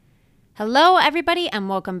Hello, everybody, and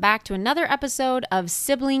welcome back to another episode of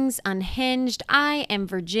Siblings Unhinged. I am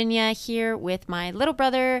Virginia here with my little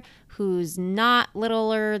brother, who's not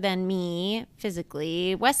littler than me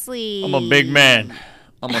physically, Wesley. I'm a big man.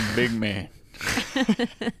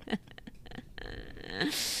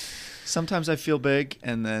 Sometimes I feel big,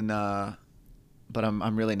 and then, but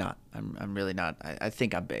I'm really not. I'm really not. I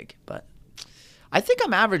think I'm big, but I think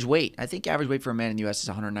I'm average weight. I think average weight for a man in the U.S. is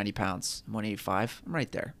 190 pounds. I'm 185. I'm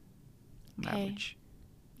right there. I'm average.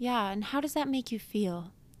 Yeah, and how does that make you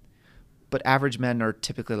feel? But average men are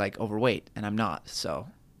typically like overweight, and I'm not. So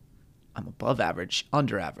I'm above average,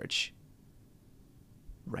 under average,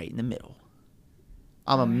 right in the middle.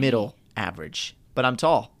 I'm a middle average, but I'm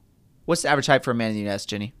tall. What's the average height for a man in the U.S.,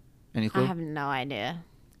 Jenny? Any clue? I have no idea.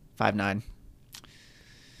 5'9".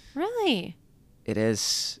 Really? It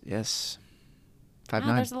is, yes. 5'9".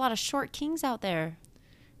 Wow, there's a lot of short kings out there.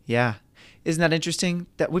 Yeah. Isn't that interesting?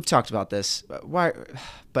 That we've talked about this. Why?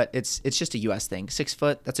 But it's just a U.S. thing. 6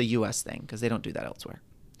 foot, that's a U.S. thing because they don't do that elsewhere.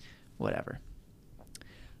 Whatever.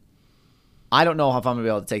 I don't know if I'm going to be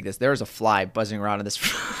able to take this. There's a fly buzzing around in this.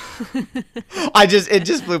 It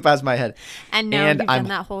just flew past my head. And no, you've done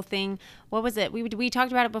that whole thing. What was it? We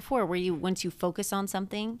talked about it before where once you focus on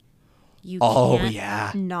something, you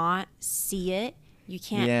can't not see it. You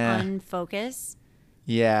can't unfocus.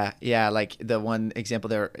 Yeah. Like the one example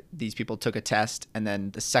there, these people took a test and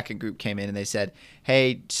then the second group came in and they said,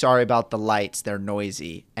 hey, sorry about the lights. They're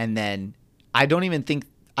noisy. And then I don't even think,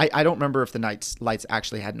 I don't remember if the lights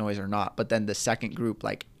actually had noise or not. But then the second group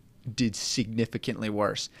like did significantly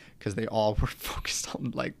worse because they all were focused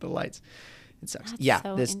on like the lights. It sucks. That's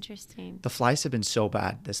so interesting. The flies have been so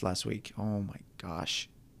bad this last week. Oh my gosh.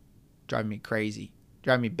 Driving me crazy.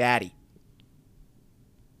 Driving me batty.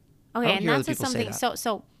 Okay, and that's something.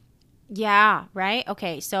 So, yeah, right.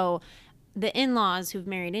 Okay, so the in-laws who've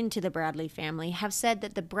married into the Bradley family have said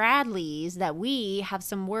that the Bradleys, that we have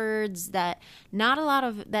some words that not a lot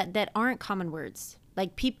of that aren't common words.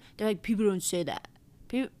 Like they're like people don't say that.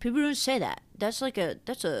 People don't say that. That's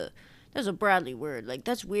a Bradley word. Like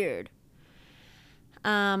that's weird.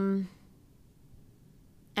 And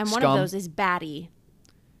one of those is batty.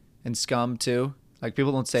 And scum too. Like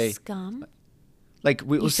people don't say scum. Like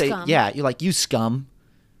we will say, scum. Yeah, you're like, you scum.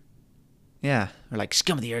 Yeah, or like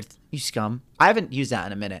scum of the earth, you scum. I haven't used that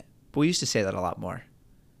in a minute, but we used to say that a lot more.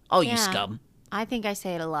 Oh, yeah, you scum. I think I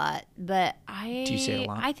say it a lot, but Do you say it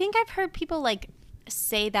a lot? I think I've heard people like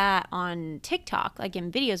say that on TikTok, like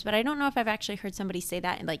in videos, but I don't know if I've actually heard somebody say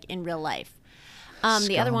that in real life.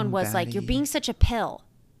 The other one was like, you're being such a pill.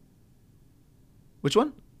 Which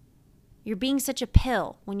one? You're being such a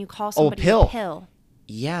pill when you call somebody a pill.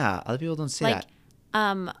 Yeah, other people don't say that.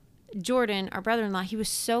 Jordan, our brother-in-law, he was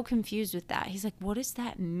so confused with that. He's like, what does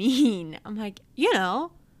that mean? I'm like, you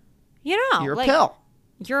know. You're like, a pill.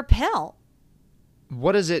 You're a pill.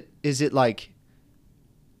 What is it? Is it like?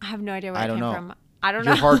 I have no idea where it came from. I don't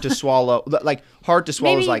You're know. hard to swallow. Like hard to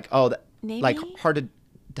swallow is like, maybe? like hard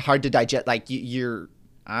to digest. Like you're,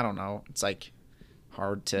 I don't know. It's like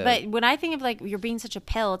hard to. But when I think of like you're being such a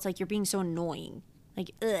pill, it's like you're being so annoying.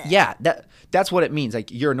 Like, ugh. Yeah, that's what it means. Like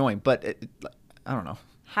you're annoying, but I don't know.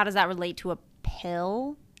 How does that relate to a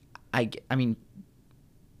pill? I mean,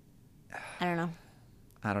 I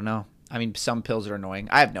don't know. I mean, some pills are annoying.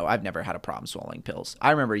 I've never had a problem swallowing pills.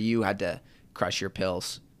 I remember you had to crush your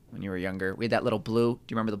pills when you were younger. We had that little blue. Do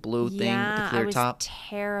you remember the blue thing with the clear top? Yeah, I was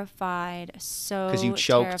terrified. Because you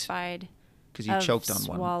choked. Terrified. Because you choked on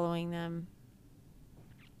one. Swallowing them.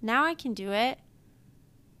 Now I can do it.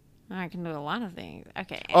 I can do a lot of things.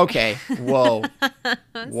 Okay. Okay. Whoa.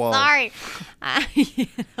 Whoa. Sorry.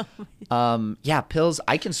 Yeah, pills.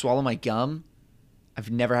 I can swallow my gum. I've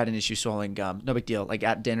never had an issue swallowing gum. No big deal. Like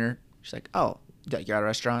at dinner, she's like, "Oh, you're at a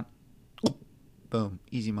restaurant." Boom,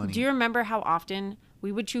 easy money. Do you remember how often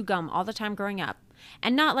we would chew gum all the time growing up?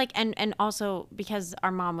 And not like, and also because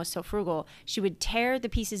our mom was so frugal, she would tear the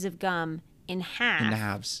pieces of gum in half. In the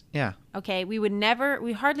halves. Yeah. Okay. We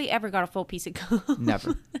hardly ever got a full piece of gum.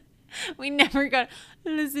 Never. We never got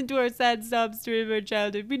listen to our sad sob story of our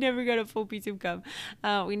childhood. We never got a full piece of gum.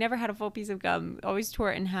 We never had a full piece of gum. Always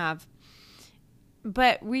tore it in half.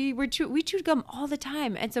 But we chewed gum all the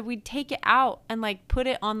time, and so we'd take it out and like put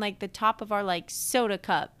it on like the top of our like soda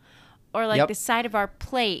cup, or like the side of our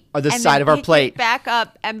plate, or the side of our plate, back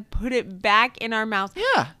up and put it back in our mouth.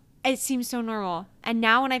 Yeah, it seems so normal. And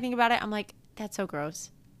now when I think about it, I'm like, that's so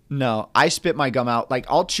gross. No, I spit my gum out. Like,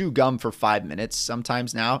 I'll chew gum for 5 minutes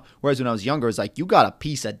sometimes now. Whereas when I was younger, it was like, you got a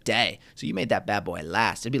piece a day. So you made that bad boy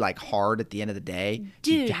last. It'd be like hard at the end of the day.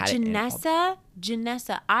 Dude, Janessa,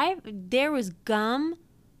 there was gum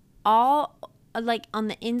all like on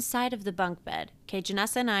the inside of the bunk bed. Okay,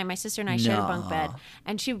 Janessa and I, my sister and I shared a bunk bed, No.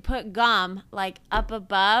 and she would put gum like up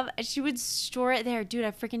above, and she would store it there.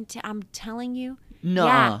 Dude, I'm telling you.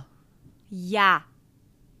 No. Yeah.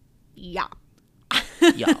 Yeah.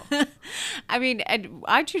 Yeah. I mean, and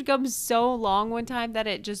I chewed gum so long one time that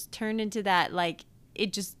it just turned into that, like,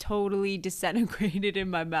 it just totally disintegrated in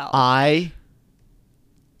my mouth. I'm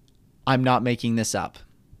not making this up.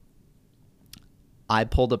 I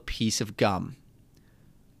pulled a piece of gum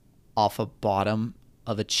off a bottom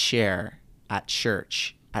of a chair at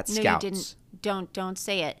church at No, Scouts. you didn't. Don't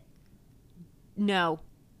say it. No.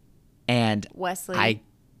 And Wesley. I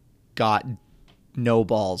got no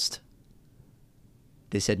ballsed.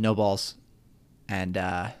 They said no balls. And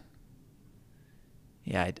yeah,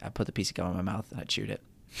 I put the piece of gum in my mouth and I chewed it.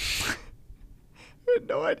 I had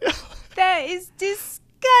no idea. That is disgusting.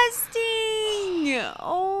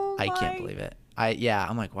 Oh my. I can't believe it.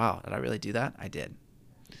 I'm like, wow, did I really do that? I did.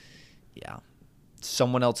 Yeah.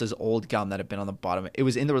 Someone else's old gum that had been on the bottom. It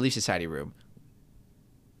was in the Relief Society room.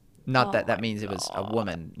 Not that means it was a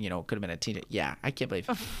woman, could have been a teenager. Yeah, I can't believe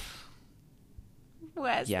it.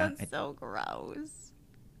 Wes, that's so gross.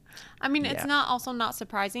 I mean, it's not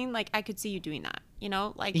surprising. Like, I could see you doing that,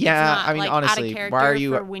 Like, yeah, it's not, I mean, like, honestly, out of character why are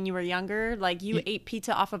you for when you were younger? Like, you ate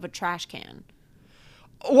pizza off of a trash can.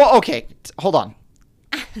 Well, okay, hold on.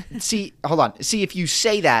 See, if you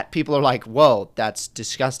say that, people are like, whoa, that's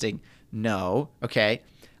disgusting. No, okay.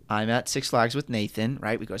 I'm at Six Flags with Nathan,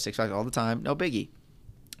 right? We go to Six Flags all the time. No biggie.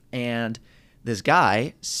 And this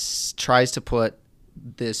guy tries to put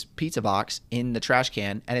this pizza box in the trash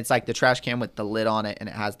can, and it's like the trash can with the lid on it, and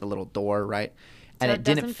it has the little door, right? And So it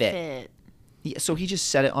didn't doesn't fit. Yeah, so he just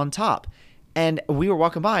set it on top. And we were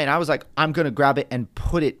walking by, and I was like, I'm going to grab it and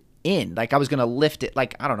put it in. Like, I was going to lift it.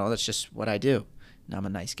 Like, I don't know. That's just what I do. And I'm a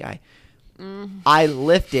nice guy. I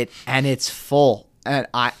lift it, and it's full. And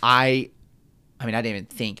I mean, I didn't even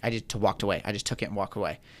think. I just walked away. I just took it and walked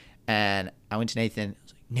away. And I went to Nathan. I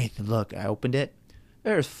was like, Nathan, look. I opened it.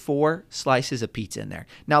 There's 4 slices of pizza in there.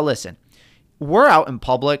 Now, listen. We're out in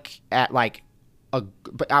public at, like,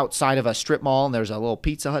 outside of a strip mall, and there's a little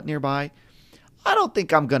Pizza Hut nearby. I don't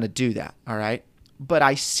think I'm going to do that, all right? But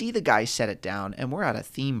I see the guy set it down, and we're at a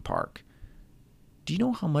theme park. Do you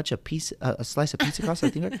know how much a slice of pizza costs at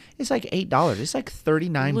a theme park? It's like $8. It's like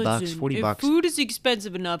 $39, $40. If food is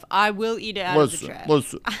expensive enough, I will eat it out of the trash.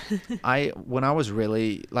 Listen. When I was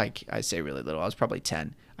really, like, I say really little, I was probably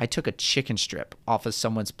 10. I took a chicken strip off of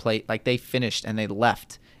someone's plate. Like, they finished and they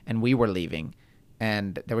left, and we were leaving.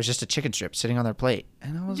 And there was just a chicken strip sitting on their plate.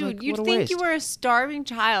 And I was like, what a waste. You'd think you were a starving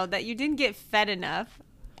child, that you didn't get fed enough.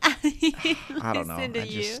 I don't know.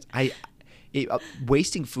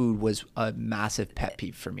 Wasting food was a massive pet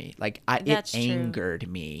peeve for me. Like, it angered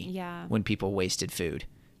me when people wasted food.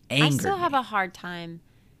 I still have a hard time.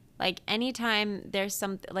 Like, anytime there's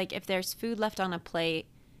like, if there's food left on a plate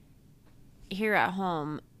here at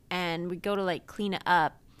home and we go to, like, clean it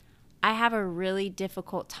up, I have a really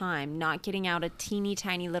difficult time not getting out a teeny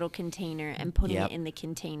tiny little container and putting it in the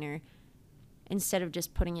container instead of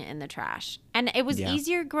just putting it in the trash. And it was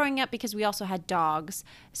easier growing up because we also had dogs,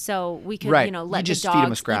 so we could, let the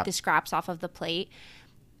dogs eat the scraps off of the plate.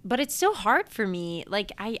 But it's still hard for me.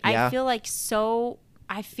 Like, I feel like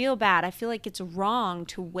I feel bad. I feel like it's wrong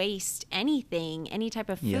to waste anything, any type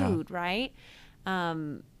of food, right?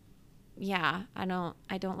 Yeah, I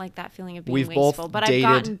don't like that feeling of being wasteful, but I've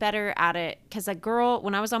gotten better at it because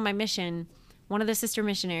when I was on my mission, one of the sister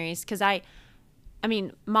missionaries, because I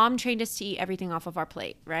mean, Mom trained us to eat everything off of our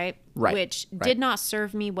plate, right? Right. Which did not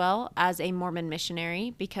serve me well as a Mormon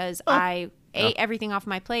missionary because I ate everything off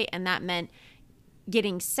my plate, and that meant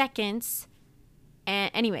getting seconds.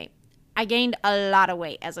 And anyway, I gained a lot of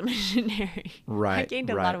weight as a missionary. Right. I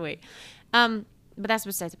gained a lot of weight. But that's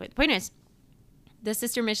besides the point. The point is, the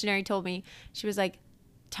sister missionary told me, she was like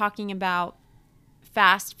talking about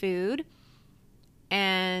fast food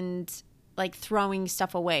and like throwing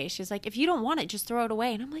stuff away. She's like, if you don't want it, just throw it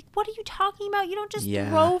away. And I'm like, what are you talking about? You don't just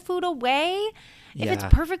throw food away if it's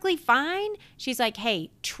perfectly fine. She's like,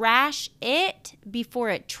 hey, trash it before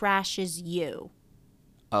it trashes you.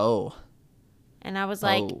 Oh. And I was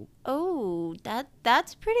like, oh,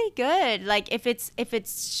 that's pretty good. Like, if it's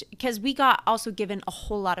because we got also given a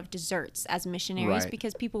whole lot of desserts as missionaries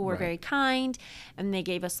because people were very kind and they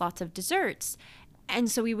gave us lots of desserts. And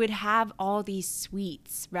so we would have all these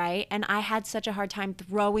sweets, right? And I had such a hard time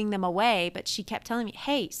throwing them away, but she kept telling me,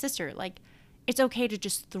 hey, sister, like, it's okay to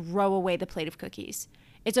just throw away the plate of cookies.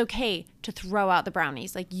 It's okay to throw out the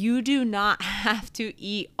brownies. Like, you do not have to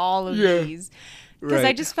eat all of these. Because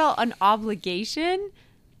I just felt an obligation.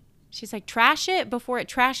 She's like, trash it before it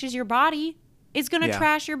trashes your body. It's going to Yeah.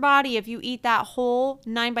 trash your body if you eat that whole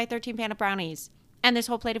 9 by 13 pan of brownies and this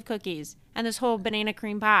whole plate of cookies and this whole banana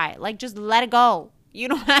cream pie. Like, just let it go. You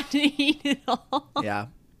don't have to eat it all. Yeah.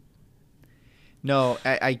 No,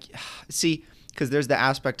 I see, because there's the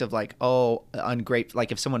aspect of like, oh, ungrateful.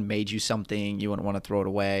 Like if someone made you something, you wouldn't want to throw it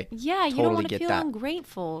away. Yeah, you don't want to feel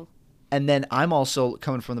ungrateful. And then I'm also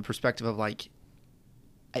coming from the perspective of like,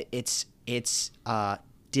 it's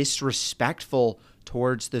disrespectful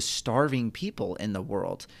towards the starving people in the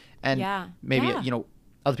world. And maybe, you know,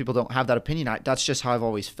 other people don't have that opinion. That's just how I've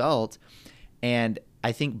always felt. And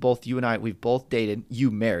I think both you and I, we've both dated, you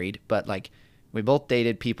married, but like we both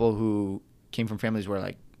dated people who came from families where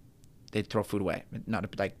like they'd throw food away. Not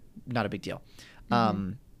a big deal.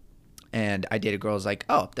 Mm-hmm. And I dated girls like,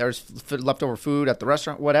 oh, there's leftover food at the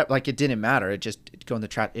restaurant, whatever. Like it didn't matter. It just go in the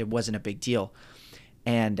trash. It wasn't a big deal.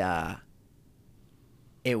 And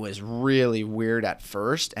it was really weird at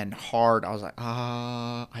first and hard. I was like,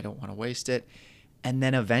 I don't want to waste it. And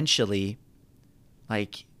then eventually,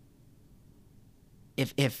 like,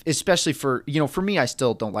 if especially for, you know, for me, I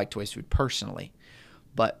still don't like to waste food personally.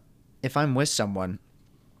 But if I'm with someone,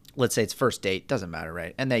 let's say it's first date, doesn't matter,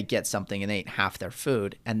 right? And they get something and they ate half their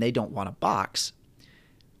food and they don't want a box.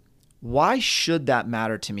 Why should that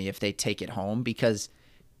matter to me if they take it home? Because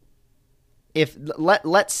if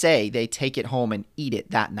let's say they take it home and eat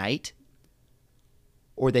it that night,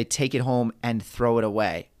 or they take it home and throw it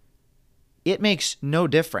away, it makes no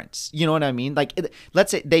difference. You know what I mean? Like, let's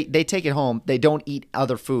say they take it home, they don't eat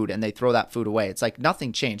other food, and they throw that food away. It's like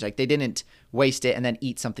nothing changed. Like they didn't waste it and then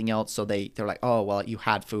eat something else. So they're like, oh, well, you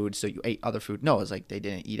had food, so you ate other food. No, it's like they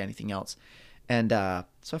didn't eat anything else. And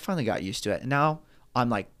so I finally got used to it. And now I'm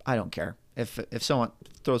like, I don't care. If someone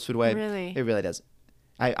throws food away, really? It really does.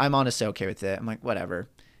 I'm honestly okay with it. I'm like, whatever.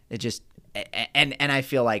 It just, and I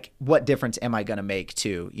feel like, what difference am I going to make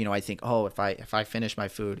too? You know, I think, oh, if I finish my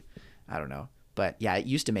food, I don't know. But yeah, it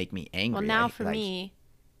used to make me angry. Well, now for me,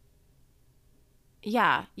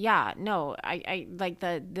 no, I like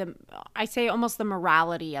the I say almost the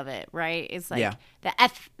morality of it, right? It's like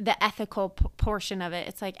the ethical portion of it.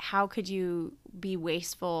 It's like, how could you be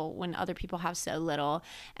wasteful when other people have so little?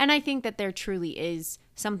 And I think that there truly is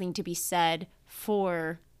something to be said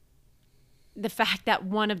for the fact that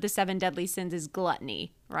one of the 7 deadly sins is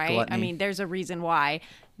gluttony, right? Gluttony. I mean, there's a reason why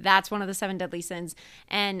that's one of the 7 deadly sins.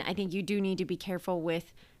 And I think you do need to be careful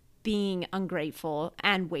with being ungrateful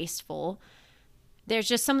and wasteful. There's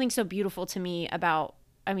just something so beautiful to me about,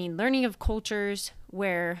 I mean, learning of cultures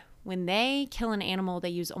where when they kill an animal, they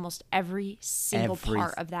use almost every single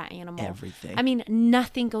part of that animal. Everything. I mean,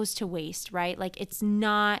 nothing goes to waste, right? Like, it's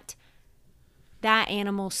not... that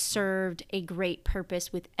animal served a great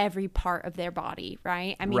purpose with every part of their body,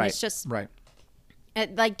 right? I mean, it's just... Right.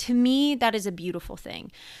 Like, to me, that is a beautiful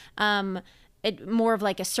thing. It more of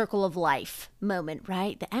like a circle of life moment,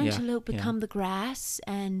 right? The antelope become the grass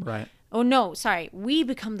and... Right. Oh, no, sorry. We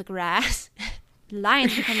become the grass.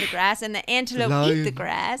 Lions become the grass and the antelope eat the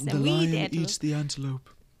grass. And we eat the antelope. Eats the antelope.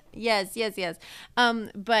 Yes.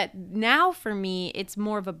 But now for me, it's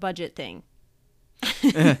more of a budget thing.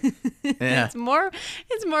 It's more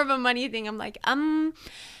of a money thing. I'm like,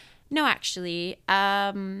 no, actually,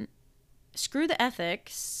 screw the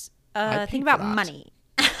ethics. Think about money.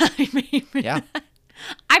 I paid for that.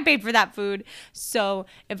 I paid for that food. So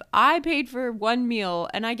if I paid for one meal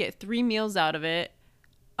and I get 3 meals out of it,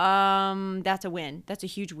 that's a win. That's a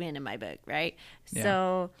huge win in my book, right? Yeah.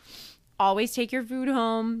 So always take your food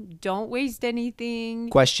home. Don't waste anything.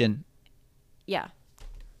 Question. Yeah.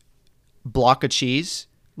 Block of cheese,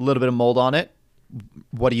 a little bit of mold on it.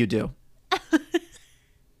 What do you do?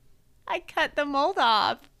 I cut the mold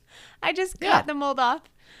off. I just cut the mold off.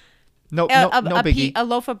 No biggie. A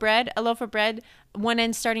loaf of bread, one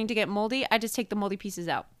end starting to get moldy. I just take the moldy pieces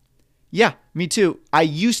out. Yeah, me too. I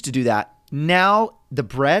used to do that. Now the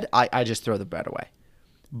bread, I just throw the bread away.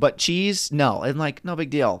 But cheese, no. And like, no big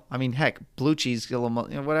deal. I mean, heck, blue cheese, a little,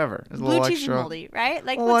 you know, whatever. There's blue cheese is moldy, right?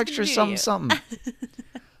 Like, a little extra something.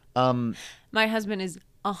 My husband is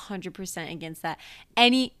 100% against that.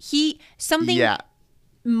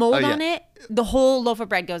 Mold on it, the whole loaf of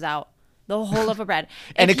bread goes out. The whole loaf of bread.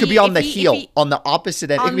 And it could be on the heel, on the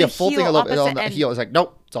opposite end. It could be a full thing on the heel. It's like,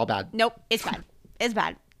 nope, it's all bad. Nope, it's bad. It's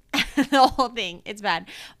bad. The whole thing, it's bad.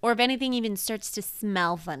 Or if anything even starts to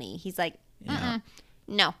smell funny, he's like,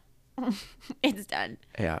 no, it's done.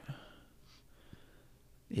 Yeah.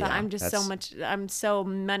 But I'm so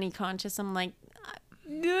money conscious. I'm like,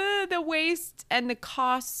 the waste and the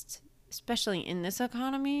cost, especially in this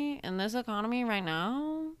economy right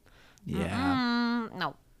now. Yeah.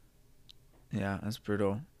 No. Yeah, that's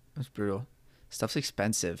brutal. Stuff's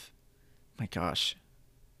expensive. My gosh.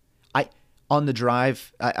 I on the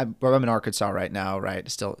drive. I'm in Arkansas right now. Right,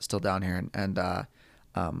 still down here, and on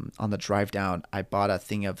the drive down, I bought a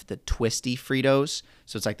thing of the twisty Fritos.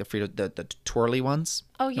 So it's like the Frito, the twirly ones.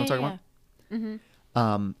 Oh You know yeah, what I'm yeah. talking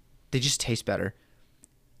about? They just taste better.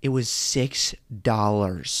 It was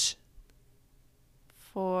 $6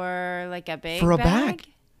 For like a big for a bag? bag.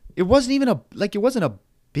 It wasn't even it wasn't a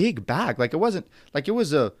big bag. Like it wasn't like it was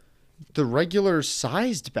the regular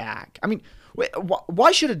sized bag. I mean,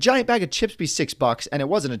 why should a giant bag of chips be $6? And it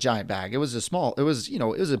wasn't a giant bag. It was a small. It was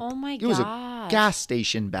Oh my it was a gosh. gas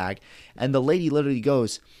station bag. And the lady literally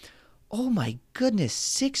goes, "Oh my goodness,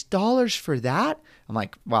 $6 for that?" I'm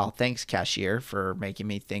like, "Well, thanks, cashier, for making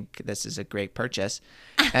me think this is a great purchase."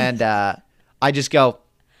 And I just go,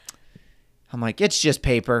 I'm like, "It's just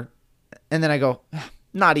paper." And then I go,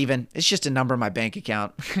 "Not even. It's just a number in my bank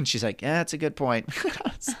account." And she's like, "Yeah, that's a good point."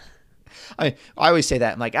 I always say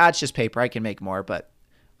that. I'm like, it's just paper. I can make more. But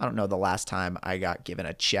I don't know the last time I got given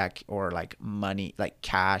a check or like money, like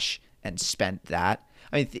cash, and spent that.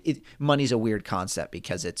 I mean, money's a weird concept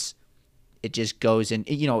because it just goes in,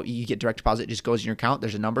 you get direct deposit, it just goes in your account.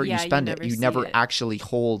 There's a number, Yeah, you spend it. You never actually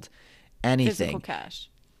hold anything. Physical cash.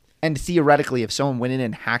 And theoretically, if someone went in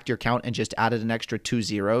and hacked your account and just added an extra 2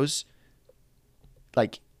 zeros,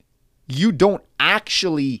 like you don't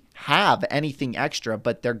actually have anything extra,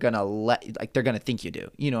 but they're gonna they're gonna think you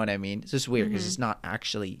do. You know what I mean? It's just weird because it's not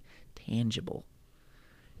actually tangible.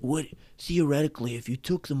 Theoretically, if you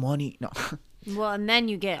took the money, no. Well, and then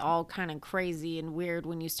you get all kind of crazy and weird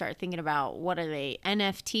when you start thinking about what are they,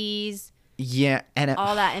 NFTs? Yeah, and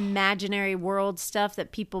All that imaginary world stuff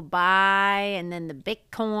that people buy, and then the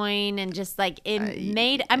Bitcoin, and just like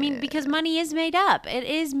I mean, because money is made up. It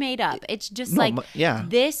is made up. It's just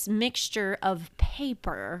this mixture of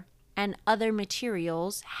paper and other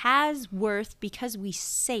materials has worth because we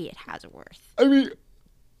say it has worth. I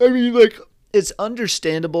mean, like, it's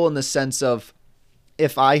understandable in the sense of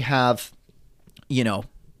if I have,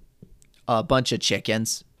 a bunch of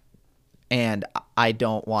chickens and I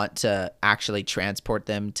don't want to actually transport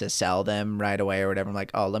them to sell them right away or whatever. I'm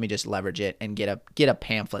like, oh, let me just leverage it and get a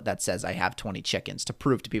pamphlet that says I have 20 chickens to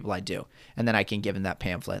prove to people I do. And then I can give them that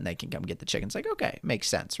pamphlet and they can come get the chickens. Like, okay, makes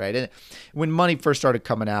sense, right? And when money first started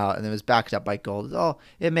coming out and it was backed up by gold,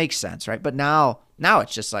 it makes sense, right? But now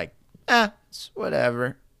it's just like, it's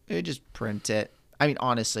whatever. You just print it. I mean,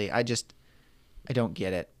 honestly, I don't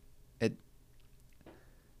get it.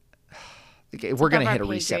 We're going to hit a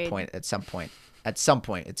reset point at some point. At some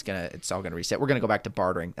point, it's all gonna reset. We're gonna go back to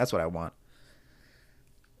bartering. That's what I want.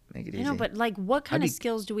 Make it easy. I know, but like, what kind of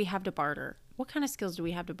skills do we have to barter? What kind of skills do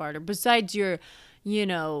we have to barter besides your,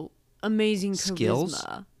 amazing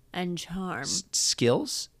charisma and charm?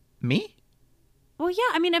 Skills? Me? Well, yeah.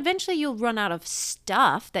 I mean, eventually you'll run out of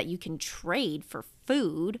stuff that you can trade for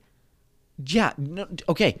food. Yeah. No,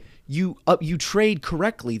 okay. You trade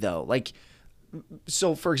correctly though. Like,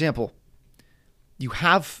 so for example, you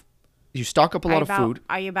stock up a lot of food.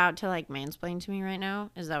 Are you about to like mansplain to me right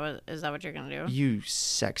now? Is that what you're gonna do? You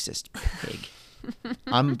sexist pig.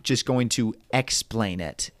 I'm just going to explain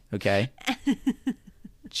it. Okay.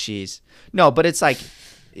 Jeez. No, but it's like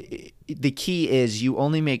the key is you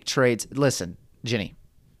only make trades. Listen, Jenny,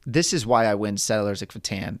 this is why I win Settlers of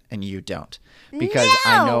Catan and you don't, because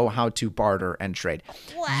I know how to barter and trade.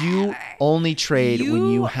 What? You only trade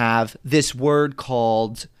when you have this word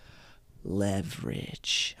called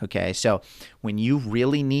leverage. Okay, so when you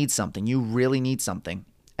really need something,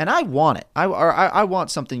 and I want it. I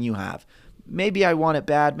want something you have. Maybe I want it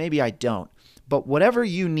bad, maybe I don't. But whatever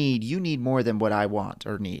you need more than what I want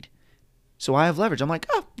or need. So I have leverage. I'm like,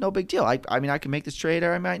 no big deal. I mean, I can make this trade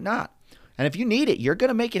or I might not. And if you need it, you're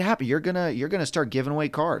gonna make it happen. You're gonna start giving away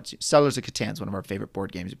cards. Settlers of Catan is one of our favorite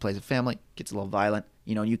board games. It plays a family, gets a little violent.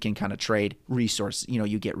 You can kind of trade resources.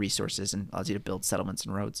 You get resources and allows you to build settlements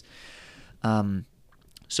and roads.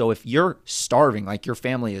 So if you're starving, like your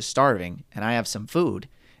family is starving, and I have some food,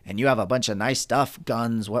 and you have a bunch of nice stuff,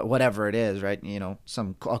 guns, whatever it is, right? A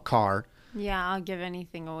car. Yeah, I'll give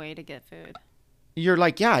anything away to get food. You're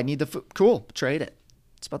like, yeah, I need the food. Cool, trade it.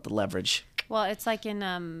 It's about the leverage. Well, it's like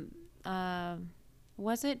in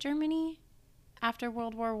was it Germany after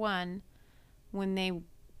World War I when they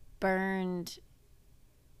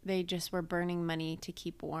just were burning money to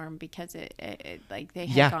keep warm because it like they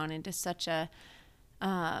had gone into such a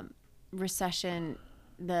recession,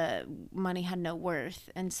 the money had no worth,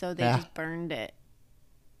 and so they just burned it.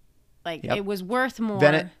 Like it was worth more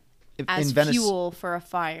as fuel for a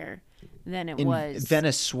fire than it was.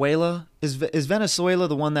 Venezuela is Venezuela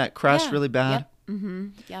the one that crashed really bad? Yep.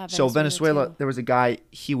 Yeah. So Venezuela, there was a guy.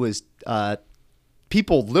 He was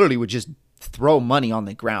people literally would just throw money on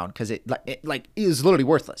the ground because it was literally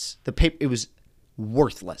worthless. The paper, it was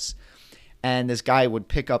worthless. And this guy would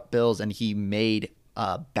pick up bills and he made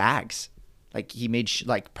bags. Like he made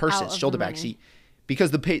like purses, shoulder bags.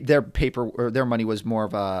 Because their paper or their money was more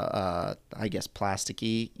of a I guess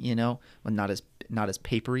plasticky, you know, not as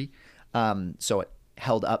papery. So it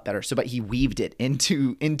held up better. So but he weaved it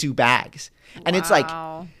into bags. And it's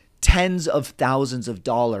like tens of thousands of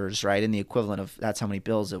dollars, right? In the equivalent of that's how many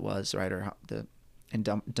bills it was, right? Or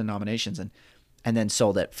in denominations, and then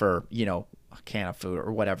sold it for, you know, a can of food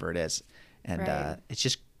or whatever it is. And it's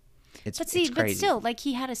just it's crazy. But still, like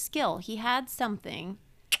he had a skill. He had something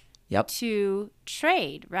Yep. to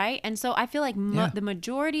trade, right? And so I feel like the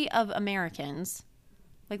majority of Americans,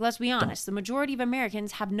 like let's be honest, the majority of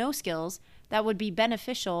Americans have no skills that would be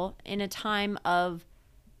beneficial in a time of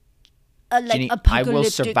Ginny, apocalyptic I will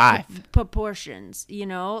survive. Proportions, you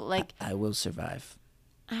know? Like I will survive.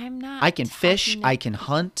 I'm not I can fish, I can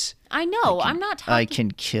hunt. I know, I'm not talking I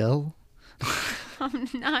can kill. I'm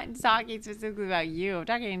not talking specifically about you. I'm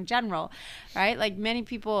talking in general, right? Like many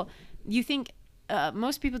people, you think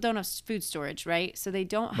most people don't have food storage, right? So they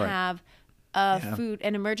don't have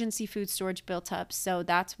an emergency food storage built up. So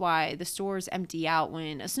that's why the stores empty out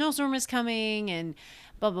when a snowstorm is coming and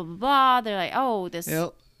blah, blah, blah, blah. They're like, oh, this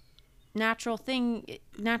natural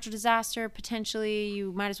disaster, potentially,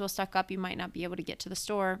 you might as well stock up. You might not be able to get to the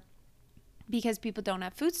store because people don't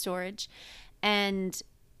have food storage. And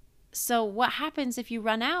so what happens if you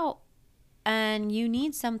run out and you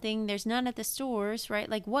need something, there's none at the stores, right?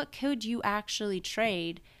 Like what could you actually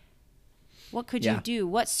trade? What could you do?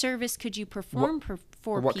 What service could you perform for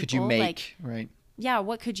people? What could you make, like, right? Yeah,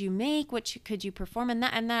 what could you make? What could you perform? And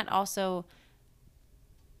that also,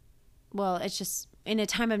 well, it's just in a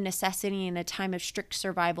time of necessity, in a time of strict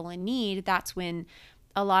survival and need, that's when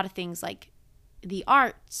a lot of things like the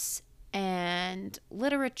arts and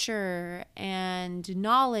literature and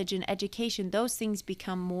knowledge and education, those things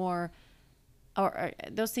become more, or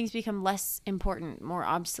those things become less important, more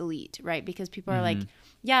obsolete, right? Because people are like,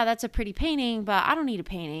 yeah, that's a pretty painting, but I don't need a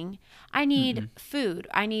painting. I need food.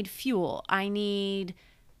 I need fuel. I need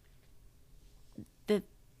the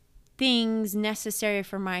things necessary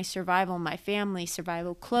for my survival, my family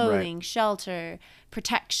survival, clothing, shelter,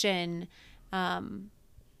 protection.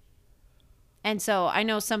 And so I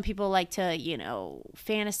know some people like to, you know,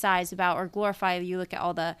 fantasize about or glorify. You look at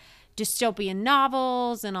all the dystopian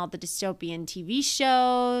novels and all the dystopian TV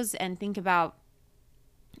shows and think about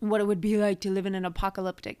what it would be like to live in an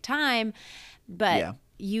apocalyptic time. But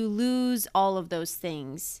you lose all of those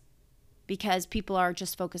things because people are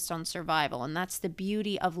just focused on survival. And that's the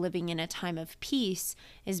beauty of living in a time of peace,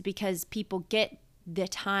 is because people get the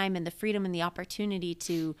time and the freedom and the opportunity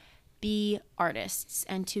to be artists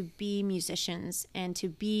and to be musicians and to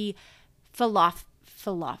be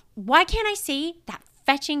why can't I say that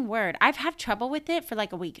fetching word? I've had trouble with it for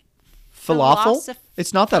like a week. Falafel?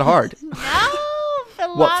 It's not that hard. No,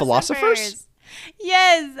 philosophers. What, philosophers?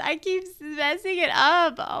 Yes, I keep messing it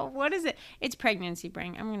up. Oh, what is it? It's pregnancy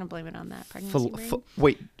brain. I'm going to blame it on that. Pregnancy brain.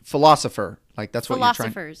 Wait, philosopher. Like that's what you're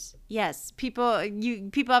trying. Philosophers. Yes, people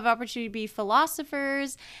have opportunity to be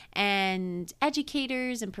philosophers and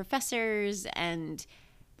educators and professors and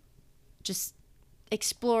just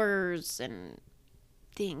explorers and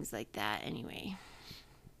things like that. Anyway.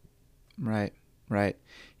 Right.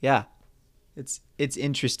 Yeah, it's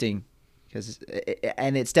interesting.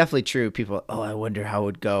 And it's definitely true. People, I wonder how it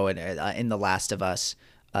would go in the Last of Us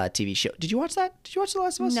TV show. Did you watch that? Did you watch The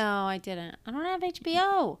Last of Us? No, I didn't. I don't have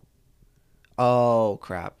HBO. Oh,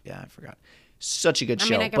 crap. Yeah, I forgot. Such a good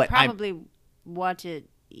show. I mean, I could probably watch it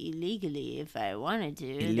illegally if I wanted to.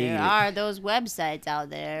 Illegally. There are those websites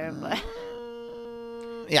out there. But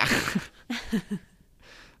yeah.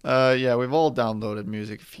 Yeah, we've all downloaded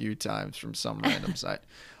music a few times from some random site.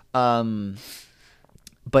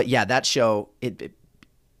 But yeah, that show,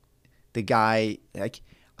 the guy, like,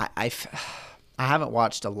 I haven't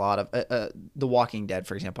watched a lot of The Walking Dead,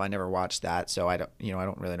 for example. I never watched that, so I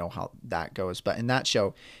don't really know how that goes. But in that show,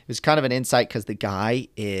 it was kind of an insight because the guy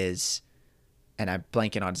is, and I'm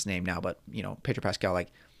blanking on his name now, but Pedro Pascal,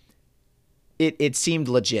 like, it seemed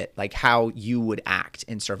legit, like how you would act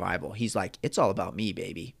in survival. He's like, it's all about me,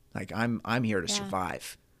 baby. Like I'm here to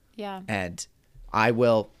survive. Yeah. And I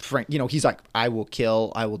will, he's like, I will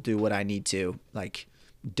kill, I will do what I need to, like,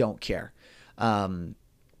 don't care. Yeah,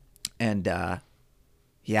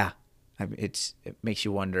 it makes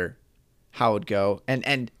you wonder how it would go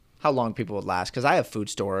and how long people would last. Cause I have food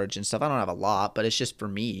storage and stuff. I don't have a lot, but it's just for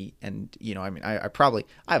me. And I mean, I got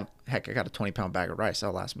a 20-pound bag of rice.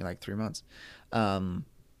 That'll last me like 3 months.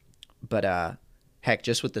 Heck,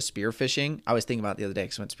 just with the spearfishing, I was thinking about it the other day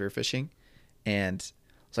because I went spearfishing, and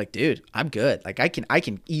I was like, dude, I'm good. Like I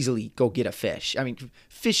can easily go get a fish. I mean,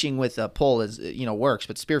 fishing with a pole is, works,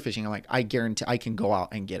 but spearfishing, I'm like, I guarantee I can go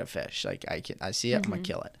out and get a fish. Like I see it, I'm gonna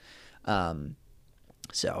kill it.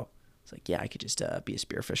 So it's like, yeah, I could just be a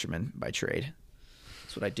spear fisherman by trade.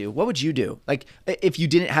 That's what I do. What would you do? Like if you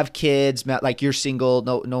didn't have kids, like you're single,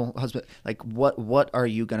 no husband, like what are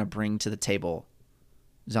you gonna bring to the table?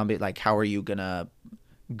 Zombie, like how are you gonna?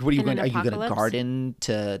 What are you going? Are you gonna garden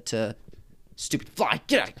to? Stupid fly,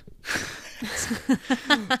 get out of here.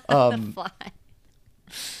 The fly.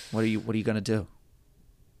 What are you gonna do?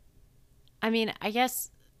 I mean, I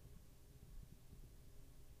guess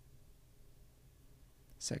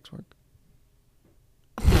Sex work.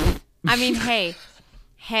 I mean,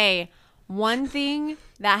 hey, one thing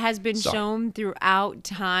that has been shown throughout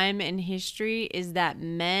time and history is that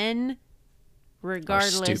men,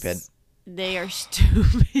 regardless, they are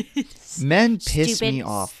stupid. Men piss me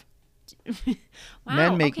off. Wow.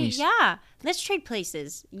 Men make me. Yeah. Let's trade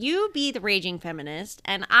places. You be the raging feminist,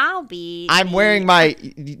 and I'll be. I'm wearing my.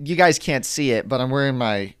 You guys can't see it, but I'm wearing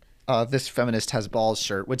my. This feminist has balls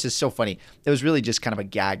shirt, which is so funny. It was really just kind of a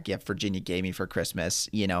gag gift Virginia gave me for Christmas,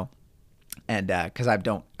 and because I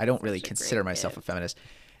don't really consider myself a feminist.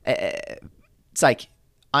 It's like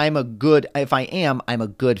I'm a good. If I am, I'm a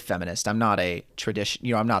good feminist. I'm not a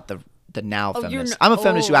tradition. I'm not the now feminist. I'm a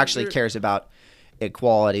feminist who actually cares about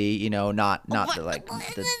equality, not the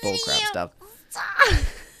bullcrap stuff.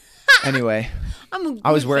 Anyway,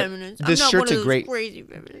 I was wearing feminist. This shirt's a great crazy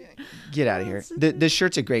feminist. Get out of here. This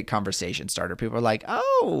shirt's a great conversation starter. People are like,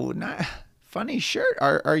 "Oh, funny shirt.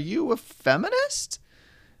 Are you a feminist?"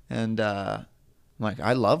 And I'm like,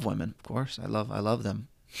 "I love women, of course. I love them.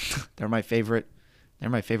 They're my favorite. They're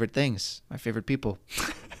my favorite things. My favorite people."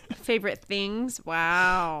 Favorite things?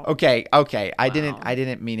 Wow. Okay. I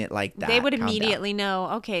didn't mean it like that. They would immediately know.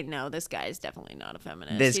 Okay, no, this guy is definitely not a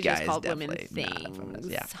feminist. This he guy just is called definitely women things. not a feminist.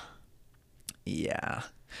 Yeah. Yeah.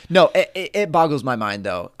 No, it boggles my mind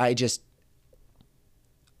though. I just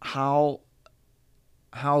how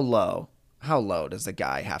low does the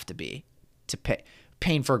guy have to be to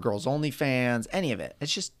paying for a girl's OnlyFans, any of it?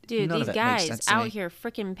 It's just dude, none these of it makes sense guys to out me. here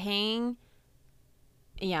freaking paying.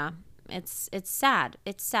 Yeah, it's sad.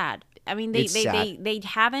 It's sad. I mean, they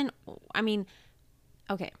haven't. I mean,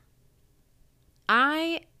 okay.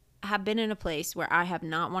 I have been in a place where I have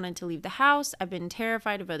not wanted to leave the house. I've been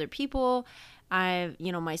terrified of other people. My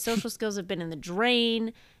social skills have been in the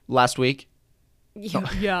drain. Last week.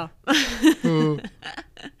 Yeah.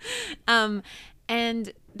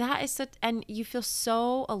 And that is and you feel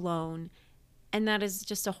so alone, and that is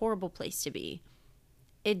just a horrible place to be.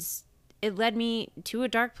 It led me to a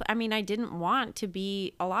dark place. I mean, I didn't want to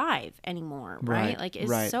be alive anymore, right? Like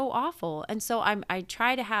it's so awful. And so I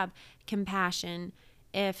try to have compassion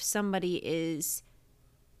if somebody is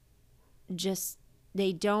just,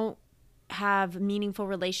 they don't have meaningful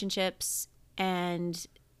relationships, and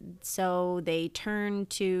so they turn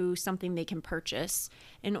to something they can purchase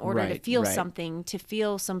in order to feel something, to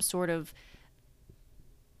feel some sort of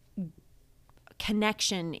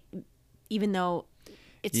connection, even though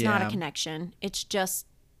it's not a connection. It's just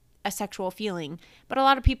a sexual feeling. But a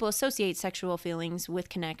lot of people associate sexual feelings with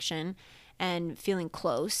connection and feeling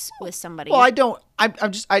close with somebody. Well, I don't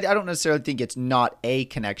necessarily think it's not a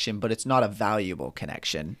connection, but it's not a valuable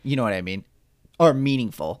connection. You know what I mean? Or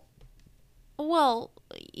meaningful. Well,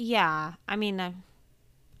 yeah. I mean,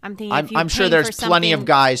 I'm thinking. I'm sure there's plenty of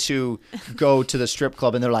guys who go to the strip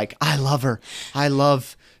club and they're like, "I love her. I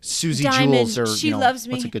love Susie Diamond, Jules," or she loves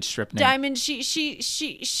me. What's a good strip name? Diamond,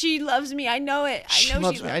 she loves me. I know it. She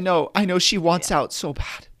loves me. I know she wants out so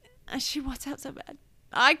bad. She wants out so bad.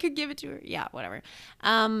 I could give it to her. Yeah, whatever.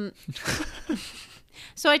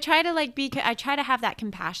 So I try to I try to have that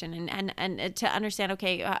compassion and to understand,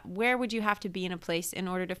 okay, where would you have to be in a place in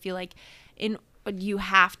order to feel like you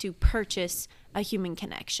have to purchase a human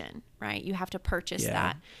connection, right? You have to purchase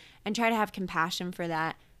that, and try to have compassion for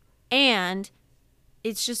that. And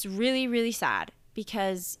it's just really, really sad,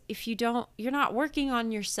 because if you're not working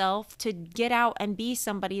on yourself to get out and be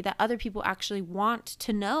somebody that other people actually want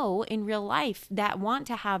to know in real life, that want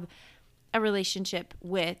to have a relationship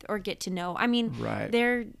with or get to know. I mean,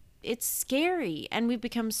 it's scary, and we've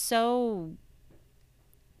become so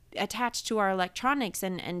attached to our electronics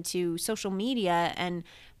and to social media and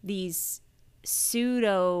these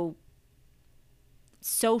pseudo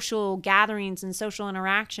social gatherings and social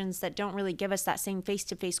interactions that don't really give us that same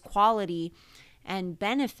face-to-face quality and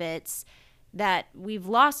benefits, that we've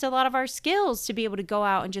lost a lot of our skills to be able to go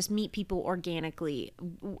out and just meet people organically,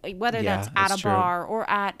 whether that's at a bar or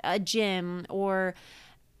at a gym or,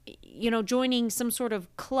 you know, joining some sort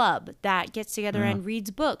of club that gets together and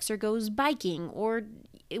reads books or goes biking or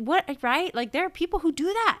what, right? Like there are people who do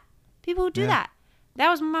that. People who do that. That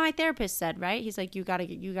was what my therapist said, right? He's like, you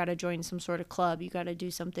gotta join some sort of club. You gotta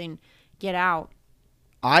do something, get out.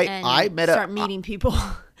 I start meeting people.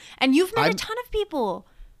 And you've met a ton of people.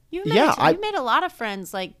 You made a lot of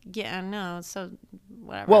friends. Like, yeah, no, so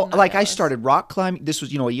whatever. Well, like I started rock climbing. This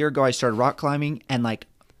was, you know, a year ago. I started rock climbing and like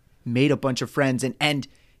made a bunch of friends, and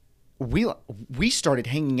we started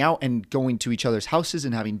hanging out and going to each other's houses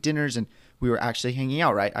and having dinners, and we were actually hanging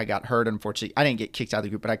out. Right? I got hurt, unfortunately. I didn't get kicked out of the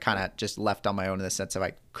group, but I kind of just left on my own in the sense of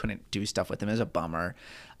I couldn't do stuff with them. It was a bummer.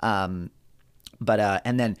 But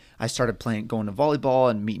and then I started going to volleyball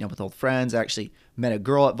and meeting up with old friends. I actually met a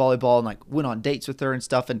girl at volleyball and like went on dates with her and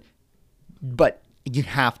stuff. But you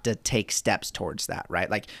have to take steps towards that, right?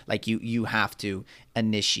 Like you have to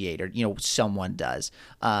initiate, or you know, someone does.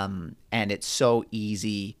 And it's so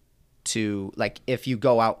easy to, like, if you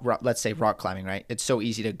go out, let's say rock climbing, right? It's so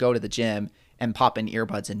easy to go to the gym and pop in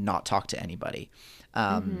earbuds and not talk to anybody.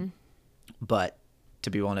 But to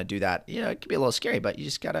be willing to do that, you know, it can be a little scary, but you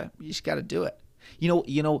just gotta do it. You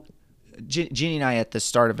know, Jeannie and I at the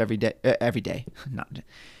start of every day,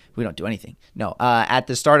 we don't do anything. No, at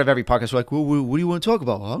the start of every podcast, we're like, well, what do you want to talk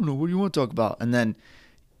about? I don't know. What do you want to talk about? And then,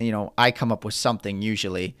 you know, I come up with something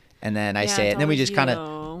usually, and then I say it, and then we just kind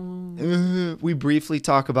of, we briefly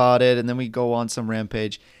talk about it, and then we go on some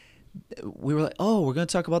rampage. We were like, oh, we're going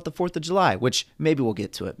to talk about the 4th of July, which maybe we'll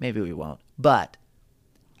get to it. Maybe we won't. But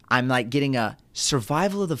I'm like getting a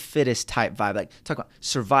survival of the fittest type vibe. Like talk about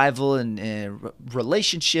survival and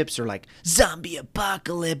relationships, or like zombie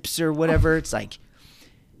apocalypse or whatever. It's like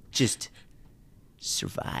just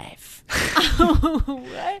survive.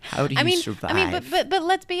 What? How do you survive? I mean, but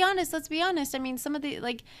let's be honest. I mean, some of the,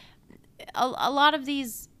 like, a lot of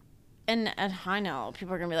these, and I know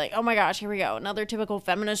people are gonna be like, oh my gosh, here we go, another typical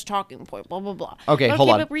feminist talking point, blah blah blah. Okay, hold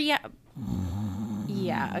on.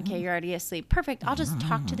 Yeah, okay, you're already asleep. Perfect. I'll just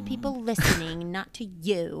talk to the people listening, not to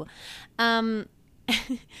you. But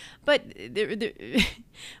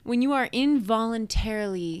when you are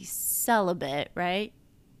involuntarily celibate, right?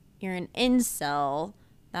 You're an incel.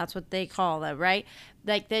 That's what they call that, right?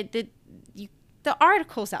 Like the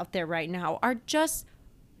articles out there right now are just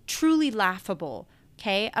truly laughable,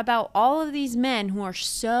 okay? About all of these men who are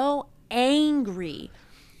so angry,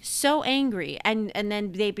 and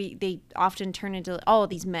then they often turn into, oh,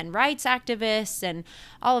 these men rights activists and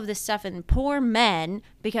all of this stuff, and poor men,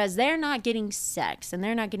 because they're not getting sex and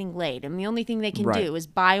they're not getting laid, and the only thing they can do is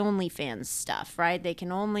buy OnlyFans stuff, right? They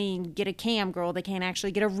can only get a cam girl, they can't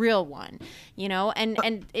actually get a real one, you know,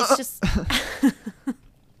 and it's just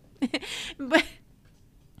but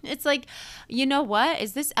it's like, you know what,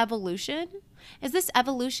 is this evolution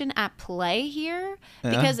at play here?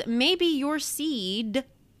 Because maybe your seed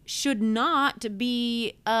should not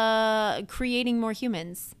be creating more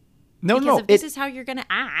humans. Because if this is how you're going to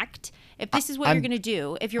act, if this is what you're going to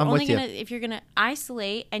do, if you're if you're going to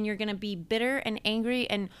isolate and you're going to be bitter and angry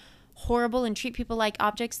and horrible and treat people like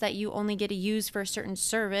objects that you only get to use for a certain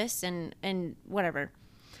service and whatever,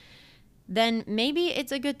 then maybe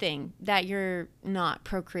it's a good thing that you're not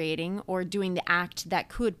procreating or doing the act that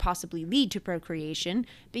could possibly lead to procreation,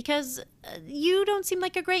 because you don't seem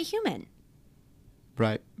like a great human.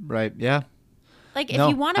 Right, yeah. Like, if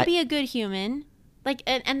you want to be a good human, like,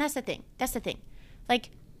 and that's the thing.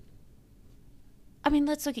 Like, I mean,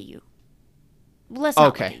 let's look at you. Let's not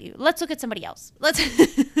look at you. Let's look at somebody else. Let's.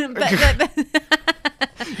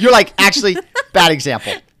 You're like, actually, bad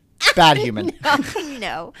example. Bad human.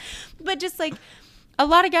 No. But just like, a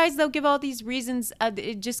lot of guys, they'll give all these reasons,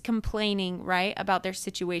 just complaining, right, about their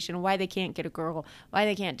situation, why they can't get a girl, why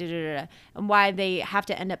they can't and why they have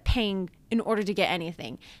to end up paying in order to get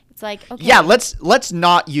anything. It's like, okay. Yeah, let's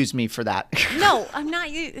not use me for that. No, I'm not.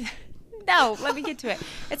 No, let me get to it.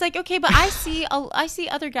 It's like, okay, but I see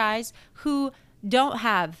other guys who don't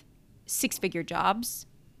have 6-figure jobs,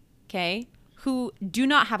 okay, who do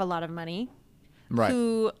not have a lot of money, right,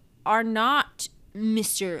 who are not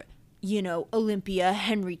Mr., you know, Olympia,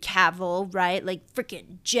 Henry Cavill, right? Like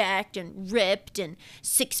freaking jacked and ripped and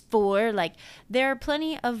 6'4". Like, there are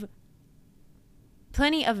plenty of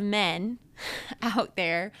men out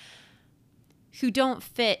there who don't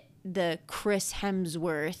fit the Chris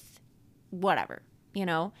Hemsworth, whatever, you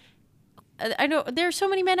know? I know there are so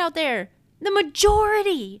many men out there. The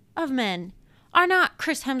majority of men are not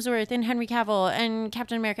Chris Hemsworth and Henry Cavill and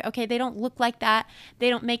Captain America. Okay, they don't look like that. They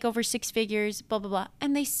don't make over 6 figures, blah, blah, blah.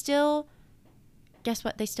 And they still guess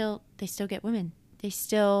what? They still get women. They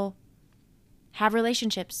still have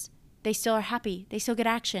relationships. They still are happy. They still get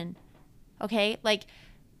action. Okay? Like,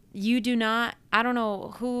 you do not, I don't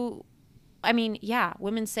know who, I mean, yeah,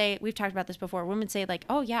 women say, we've talked about this before. Women say, like,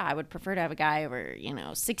 oh, yeah, I would prefer to have a guy over,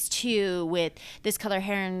 6'2" with this color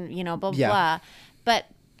hair and, blah, blah, blah. But,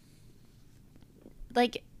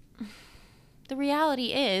 like, the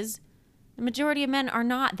reality is the majority of men are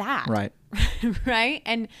not that. Right. Right?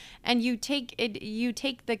 And you take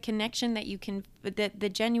the connection that you can, the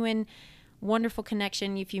genuine, wonderful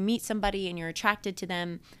connection. If you meet somebody and you're attracted to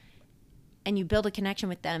them and you build a connection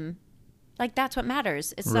with them, like, that's what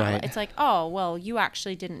matters. It's not, it's like, oh, well, you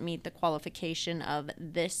actually didn't meet the qualification of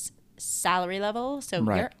this salary level, so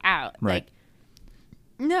you're out. Right. Like,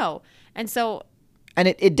 no. And so, and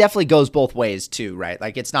it definitely goes both ways too, right?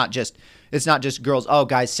 Like, it's not just girls, oh,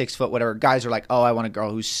 guys 6 foot, whatever. Guys are like, oh, I want a girl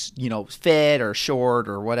who's, fit or short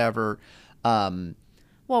or whatever.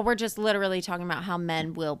 Well, we're just literally talking about how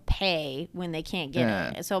men will pay when they can't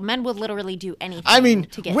get it. So men will literally do anything. I mean,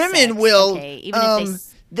 to get women sex, will. Okay? Even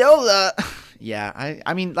if they'll. Yeah,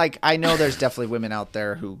 I mean, like, I know there's definitely women out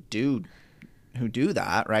there who do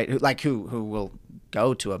that, right? Who will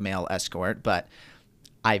go to a male escort, but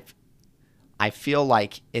I feel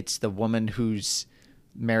like it's the woman who's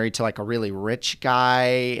married to, like, a really rich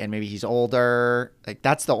guy and maybe he's older. Like,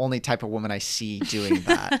 that's the only type of woman I see doing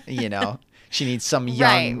that. She needs some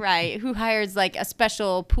young, right, who hires, like, a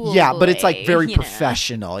special pool. Yeah, boy, but it's, like, very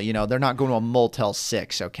professional. They're not going to a Motel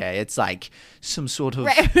 6. Okay, it's like some sort of,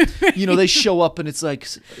 they show up and it's like,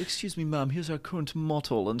 excuse me, ma'am, here's our current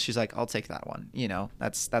model, and she's like, I'll take that one.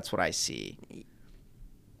 That's what I see.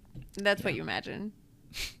 That's what you imagine.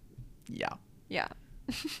 Yeah. Yeah.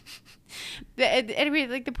 Anyway,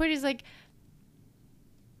 like, the point is, like,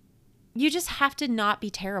 you just have to not be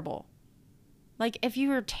terrible. Like, if you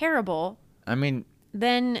were terrible, I mean,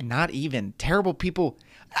 then not even terrible people.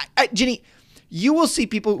 Jenny, you will see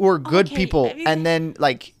people who are good people, and then,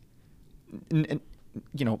 like,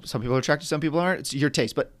 some people are attracted, some people aren't. It's your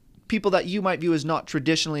taste, but people that you might view as not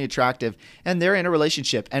traditionally attractive, and they're in a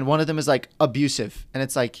relationship, and one of them is, like, abusive, and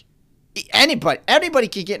it's like, anybody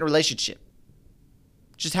can get in a relationship.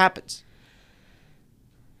 It just happens.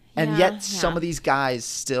 And yet some of these guys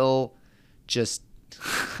still just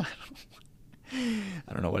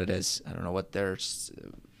I don't know what it is. I don't know what their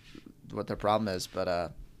problem is,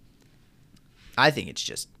 but I think it's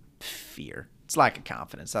just fear. It's lack of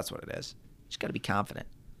confidence. That's what it is. You just got to be confident.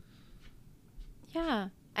 Yeah.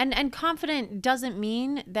 And confident doesn't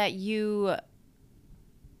mean that you,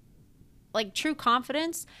 like, true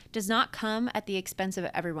confidence does not come at the expense of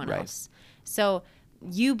everyone else. So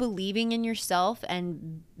you believing in yourself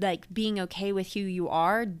and, like, being okay with who you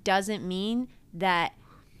are doesn't mean that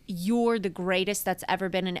you're the greatest that's ever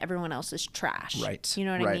been and everyone else is trash. Right. You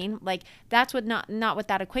know what I mean? Like, that's what not what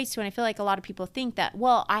that equates to. And I feel like a lot of people think that,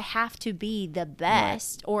 well, I have to be the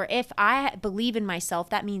best. Or if I believe in myself,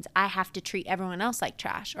 that means I have to treat everyone else like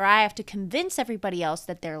trash. Or I have to convince everybody else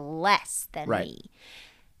that they're less than me,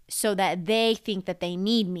 so that they think that they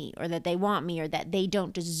need me or that they want me or that they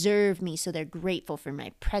don't deserve me, so they're grateful for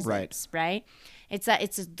my presence, right? It's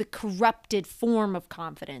the corrupted form of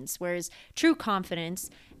confidence, whereas true confidence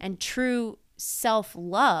and true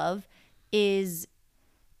self-love is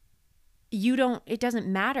it doesn't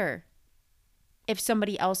matter if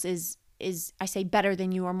somebody else is I say better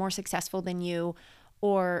than you or more successful than you,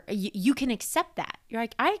 or you can accept that. You're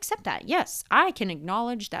like, I accept that. Yes, I can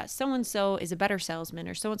acknowledge that so-and-so is a better salesman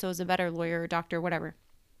or so-and-so is a better lawyer or doctor, whatever.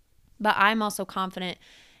 But I'm also confident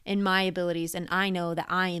in my abilities, and I know that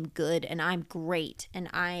I am good and I'm great and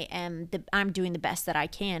I'm doing the best that I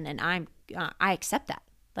can, and I accept that.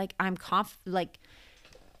 Like, I'm like,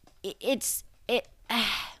 I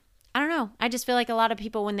don't know. I just feel like a lot of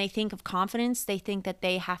people, when they think of confidence, they think that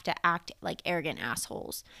they have to act like arrogant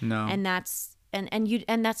assholes. No. And that's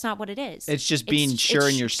and that's not what it is. It's just being sure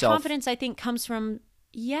in yourself. Confidence, I think, comes from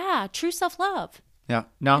true self-love. Yeah.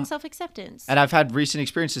 No. And self-acceptance. And I've had recent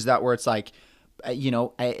experiences where it's like,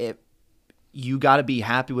 you got to be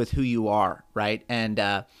happy with who you are, right? And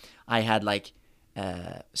I had, like,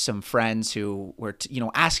 some friends who were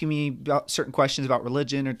asking me about certain questions about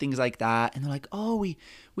religion or things like that, and they're like, oh,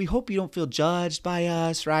 we hope you don't feel judged by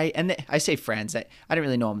us, right? And I say friends, I didn't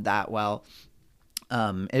really know them that well.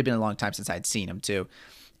 It had been a long time since I'd seen them too,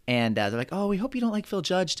 and they're like, oh, we hope you don't, feel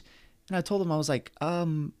judged. And I told them, I was like,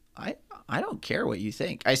 I don't care what you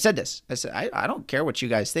think. I said this. I said, I don't care what you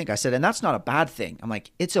guys think. I said, and that's not a bad thing. I'm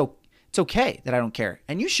like, it's okay that I don't care,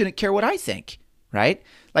 and you shouldn't care what I think. Right?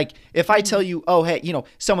 Like, if I tell you, oh, hey,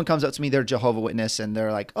 someone comes up to me, they're a Jehovah's Witness, and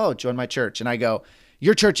they're like, oh, join my church. And I go,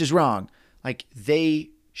 your church is wrong. like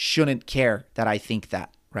they shouldn't care that I think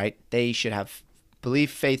that, right? They should have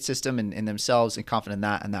belief, faith system in themselves and confident in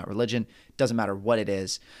that and that religion. Doesn't matter what it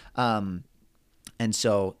is. And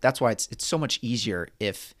so that's why it's so much easier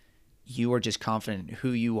if you are just confident in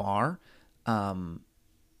who you are, and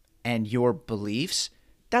your beliefs.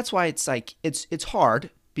 That's why it's like, it's hard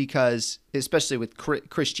because especially with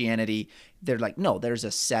Christianity, they're like, no, there's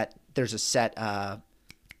a set, I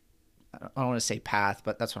don't want to say path,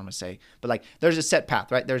 but that's what I'm going to say. But like, there's a set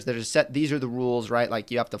path, right? There's a set, these are the rules, right?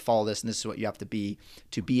 Like you have to follow this and this is what you have to be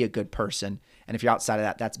a good person. And if you're outside of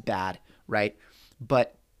that, that's bad, right?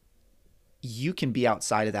 But you can be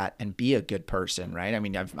outside of that and be a good person, right? I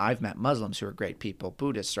mean, I've met Muslims who are great people,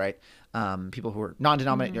 Buddhists, right? People who are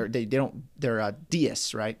non-denominational, they're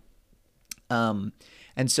deists, right? And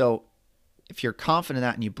so if you're confident in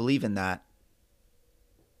that and you believe in that,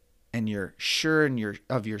 and you're sure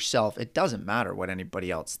of yourself, it doesn't matter what anybody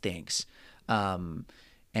else thinks. If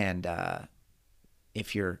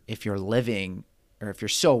you're living, or if you're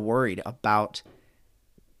so worried about,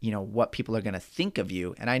 what people are going to think of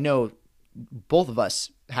you, and I know both of us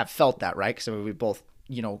have felt that, right? Because we both,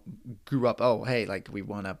 grew up, oh, hey, like we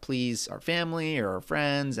want to please our family or our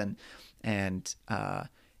friends, and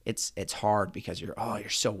it's hard because you're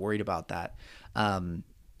so worried about that.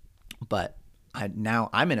 But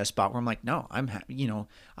I'm in a spot where I'm like, no, I'm happy.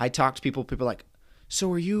 I talk to people are like,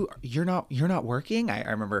 so you're not working? I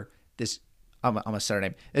remember this, I'm gonna say her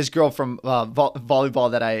name. This girl from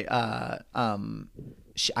volleyball that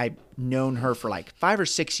I've known her for like 5 or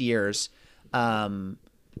 6 years, and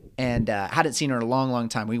hadn't seen her in a long, long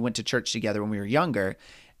time. We went to church together when we were younger.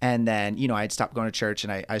 And then, I'd stopped going to church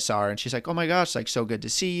and I saw her and she's like, oh my gosh, like so good to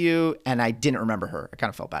see you. And I didn't remember her. I kind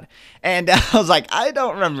of felt bad. And I was like, I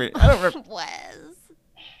don't remember.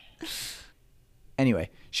 Anyway,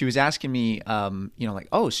 she was asking me, like,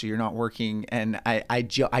 oh, so you're not working. And I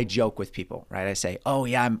joke with people, right? I say, oh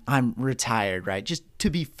yeah, I'm retired, right? Just to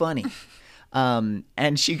be funny.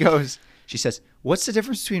 And she says, what's the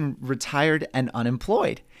difference between retired and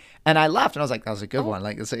unemployed? And I laughed and I was like, that was a good one.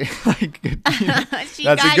 Like, it's like good, that's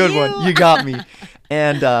a good one. You got me.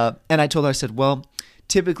 And I told her, I said, well,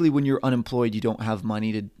 typically when you're unemployed, you don't have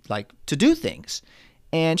money to do things.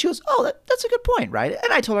 And she goes, oh, that's a good point, right?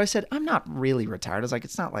 And I told her, I said, I'm not really retired. I was like,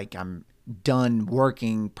 it's not like I'm done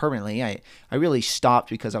working permanently. I really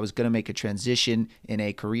stopped because I was going to make a transition in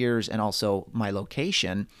a careers and also my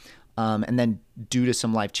location. And then due to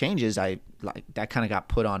some life changes, that kind of got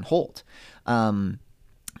put on hold.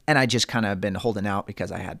 And I just kind of been holding out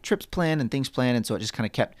because I had trips planned and things planned. And so it just kind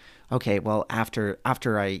of kept, okay, well, after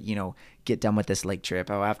I, get done with this lake trip,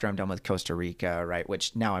 after I'm done with Costa Rica, right,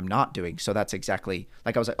 which now I'm not doing. So that's exactly,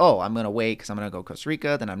 like I was like, oh, I'm going to wait because I'm going to go to Costa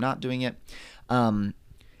Rica, then I'm not doing it. And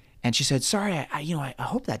she said, sorry, I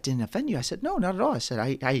hope that didn't offend you. I said, no, not at all. I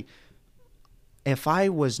said, if I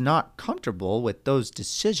was not comfortable with those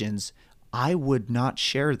decisions, I would not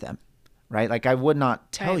share them, right? Like I would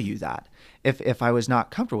not tell you that if I was not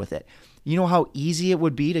comfortable with it. You know how easy it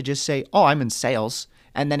would be to just say, oh, I'm in sales.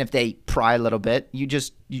 And then if they pry a little bit, you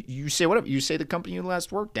say whatever. You say the company you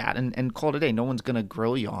last worked at and call it a day. No one's going to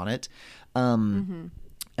grill you on it. And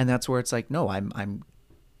that's where it's like, no, I'm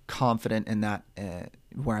confident in that,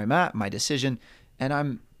 where I'm at, my decision, and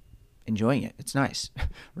I'm enjoying it. It's nice,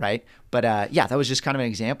 right? But that was just kind of an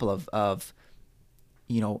example of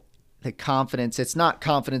the confidence. It's not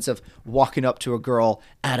confidence of walking up to a girl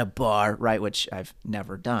at a bar, right? Which I've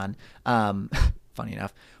never done. Funny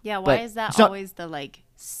enough. Yeah. Why is that always the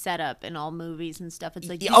setup in all movies and stuff? It's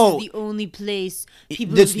like, this is the only place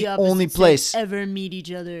people of the opposite sex ever meet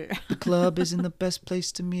each other. The club isn't the best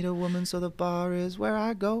place to meet a woman, so the bar is where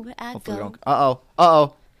I go. Hopefully go.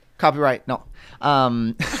 Uh-oh. Copyright. No.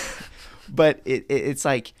 But it's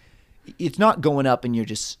like, it's not going up and you're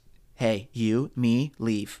just, hey, you, me,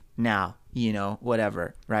 leave now,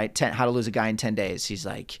 whatever, right? How to Lose a Guy in 10 Days. He's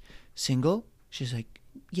like, single? She's like,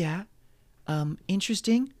 yeah.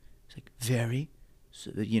 Interesting? It's like, very.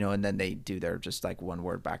 So, and then they do their just like one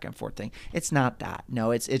word back and forth thing. It's not that.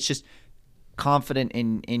 No, it's just confident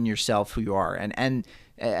in yourself, who you are. And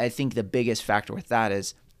I think the biggest factor with that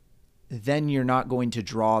is then you're not going to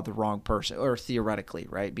draw the wrong person, or theoretically,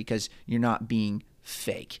 right? Because you're not being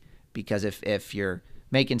fake. Because if you're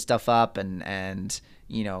making stuff up and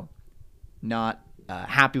not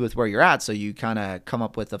happy with where you're at, so you kind of come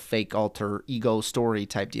up with a fake alter ego story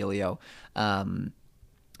type dealio,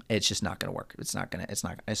 it's just not going to work. It's not going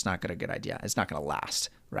to good idea. It's not going to last,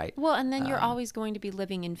 right? Well, and then you're always going to be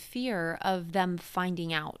living in fear of them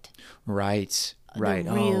finding out. Right. Right.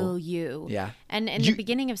 the real Oh, you. yeah. And in the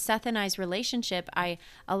beginning of Seth and I's relationship, a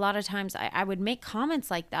lot of times I would make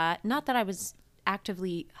comments like that. Not that I was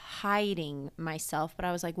actively hiding myself, but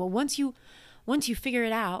I was like, well, once you figure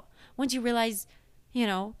it out, once you realize, you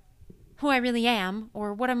know, who I really am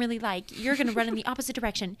or what I'm really like, you're going to run in the opposite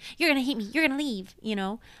direction. You're going to hate me. You're going to leave, you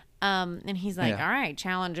know? And he's like, Yeah. all right,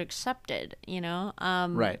 challenge accepted, you know?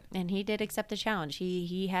 Right. And he did accept the challenge.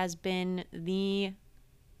 He has been the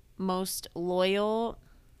most loyal.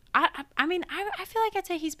 I mean, I feel like I'd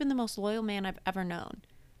say he's been the most loyal man I've ever known.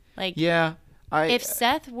 Like, Yeah. if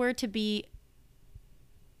Seth were to be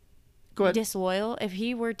Go ahead. disloyal, if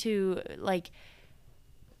he were to, like,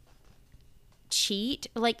 cheat,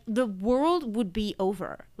 like, the world would be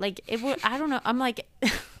over. Like, it would, I don't know, I'm like,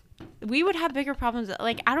 we would have bigger problems.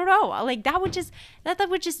 Like, I don't know, like, that would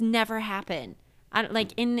just never happen.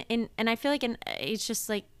 Like, and I feel like it's just,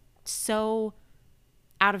 like, so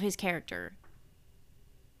out of his character.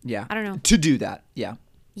 Yeah. I don't know. To do that. Yeah.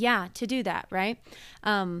 Yeah, to do that, right?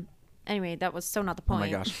 Anyway, that was so not the Oh point.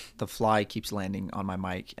 my gosh, the fly keeps landing on my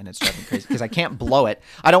mic and it's driving me crazy because I can't blow it.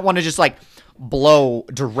 I don't want to just like blow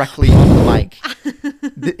directly on the mic.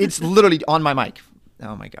 It's literally on my mic.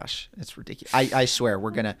 Oh my gosh, it's ridiculous. I swear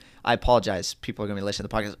I apologize. People are going to be listening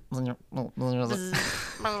to the podcast.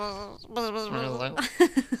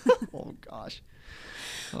 Oh gosh.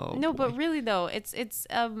 Oh, no, boy. but really though, it's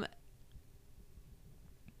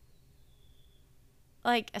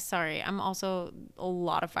like, sorry, I'm also, a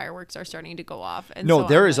lot of fireworks are starting to go off. And No, so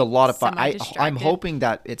there I'm, is a like, lot of fire. I'm semi-distracted. hoping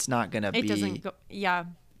that it's not going to It doesn't be go, yeah.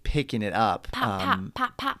 picking it up. Pop, pop,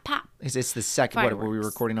 pop, pop, pop. It's the second. What were we Fireworks.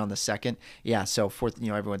 recording on the second? Yeah. So fourth,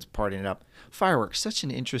 everyone's partying it up. Fireworks, such an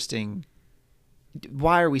interesting.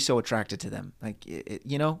 Why are we so attracted to them? Like,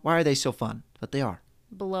 why are they so fun? But they are.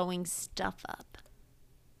 Blowing stuff up.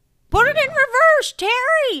 Put it in reverse,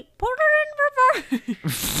 Terry. Put it in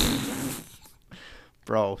reverse.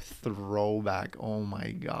 Bro, throwback. Oh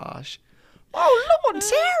my gosh. Oh Lord,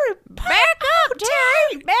 Terry, Back up,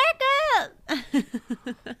 Terry. Back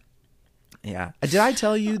up. Yeah. Did I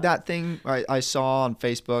tell you that thing I saw on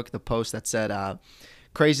Facebook, the post that said,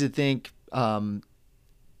 crazy to think some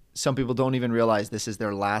people don't even realize this is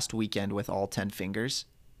their last weekend with all 10 fingers?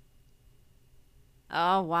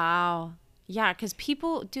 Oh, wow. Yeah, because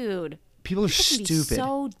people People are can be stupid.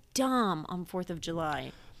 so dumb on 4th of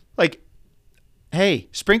July. Like, hey,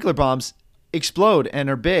 sprinkler bombs explode and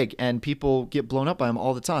are big and people get blown up by them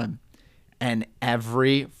all the time. And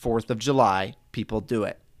every 4th of July, people do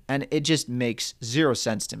it. And it just makes zero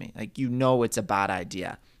sense to me. Like, it's a bad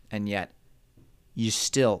idea. And yet, you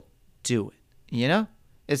still do it. Yeah.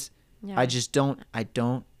 I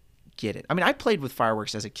don't get it. I mean, I played with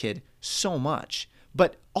fireworks as a kid so much.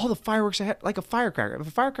 But all the fireworks I had, like a firecracker. If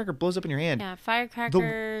a firecracker blows up in your hand. Yeah,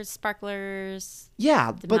 firecrackers, sparklers.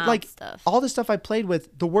 Yeah, but mouth like stuff. all the stuff I played with,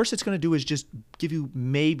 the worst it's going to do is just give you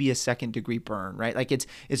maybe a 2nd-degree burn, right? Like it's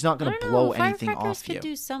not going to blow anything Firecrackers off you. could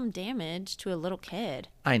do some damage to a little kid.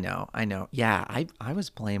 I know. Yeah, I was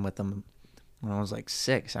playing with them when I was like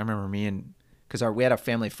 6. I remember because we had a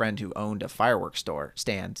family friend who owned a fireworks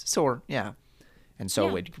stand. Yeah. And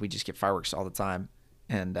so we just get fireworks all the time.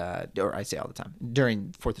 And, or I say all the time.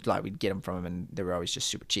 During 4th of July, we'd get them from him, and they were always just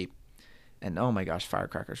super cheap. And, oh, my gosh,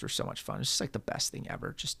 firecrackers were so much fun. It's just like the best thing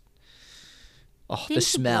ever. Just, Didn't the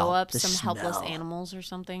smell. You blow up the some smell. helpless animals or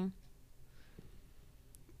something?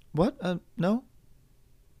 What? No.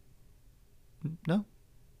 No.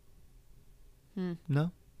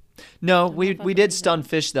 No. No, we did stun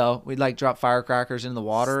fish, though. We'd, like, drop firecrackers in the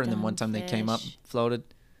water, and then one time they came up, floated.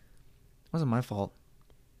 It wasn't my fault.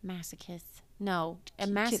 Masochist. No, a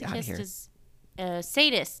Get outta masochist here. is a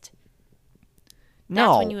sadist. No.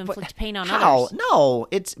 That's when you inflict pain on how? others. No,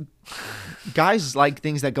 it's guys like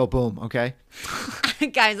things that go boom. Okay.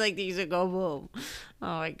 Guys like these that go boom.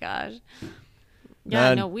 Oh my gosh. Yeah,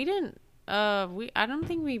 Man. no, we didn't. I don't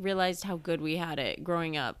think we realized how good we had it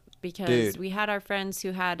growing up because Dude. we had our friends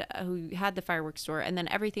who had the fireworks store, and then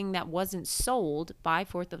everything that wasn't sold by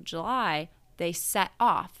 4th of July, they set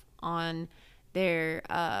off on their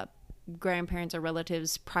grandparents or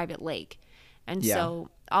relatives' private lake. And so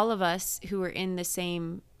all of us who were in the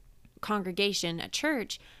same congregation at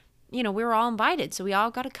church, we were all invited. So we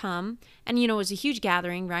all got to come. And, it was a huge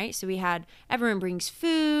gathering, right? So we had everyone brings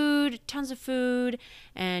food, tons of food,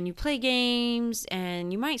 and you play games,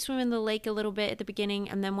 and you might swim in the lake a little bit at the beginning.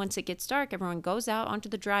 And then once it gets dark, everyone goes out onto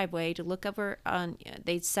the driveway to look over.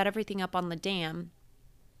 They set everything up on the dam,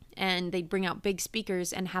 and they'd bring out big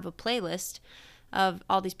speakers and have a playlist of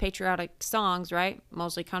all these patriotic songs, right?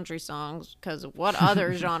 Mostly country songs, because what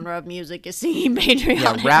other genre of music is singing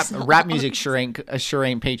patriotic songs? Rap music sure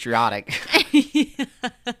ain't patriotic.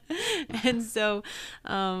 And so,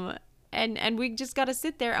 and we just got to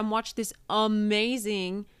sit there and watch this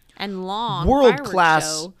amazing and long World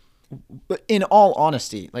class, show. in all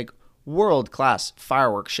honesty, like world class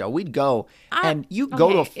fireworks show. We'd go and you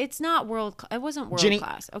go to. It's not it wasn't world Ginny,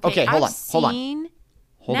 class. Okay, hold on.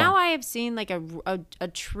 Now I have seen like a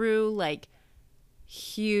true like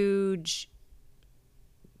huge,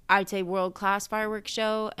 I'd say world class fireworks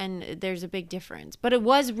show, and there's a big difference. But it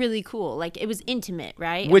was really cool. Like it was intimate,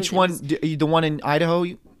 right? Which one? The one in Idaho?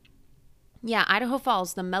 Yeah, Idaho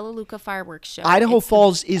Falls, the Melaleuca fireworks show. Idaho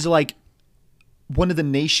Falls is like one of the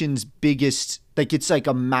nation's biggest, like it's like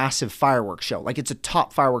a massive fireworks show. Like it's a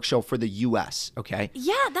top fireworks show for the U.S., okay?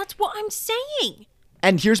 Yeah, that's what I'm saying.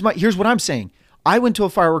 And here's what I'm saying. I went to a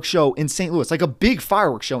fireworks show in St. Louis, like a big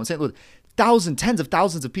fireworks show in St. Louis. Tens of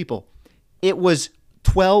thousands of people. It was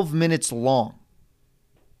 12 minutes long.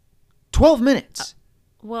 12 minutes.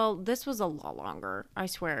 Well, this was a lot longer, I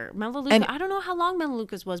swear. Melaleuca, I don't know how long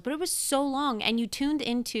Melaleuca's was, but it was so long. And you tuned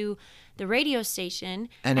into the radio station,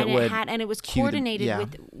 and it was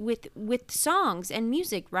coordinated with songs and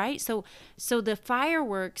music, right? So the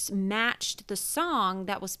fireworks matched the song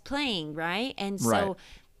that was playing, right? And so,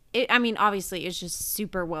 obviously, it's just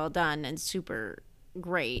super well done and super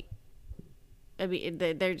great. I mean,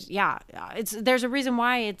 there's a reason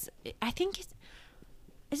why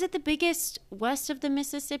is it the biggest west of the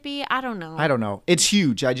Mississippi? I don't know. It's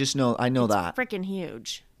huge. I know that. Freaking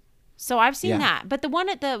huge. So I've seen that. But the one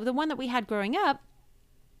that we had growing up,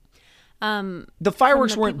 the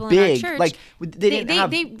fireworks weren't big. Like they didn't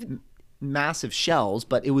have massive shells,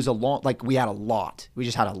 but it was we had a lot. We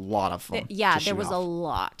just had a lot of fun. There was a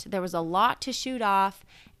lot. There was a lot to shoot off.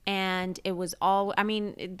 And it was all,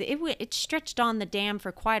 it stretched on the dam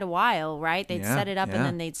for quite a while, right? They'd set it up and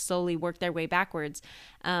then they'd slowly work their way backwards.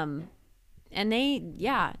 And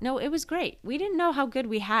it was great. We didn't know how good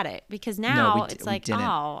we had it, because now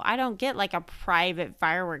I don't get like a private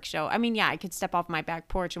fireworks show. I could step off my back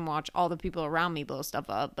porch and watch all the people around me blow stuff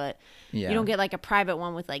up, but you don't get like a private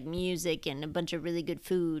one with like music and a bunch of really good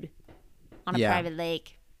food on a private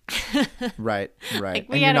lake. Right. Like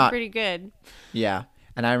we had it pretty good. Yeah.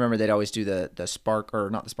 And I remember they'd always do the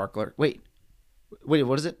not the sparkler. Wait,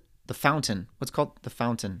 what is it? The fountain. What's called the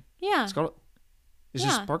fountain? Yeah. It's called. Is it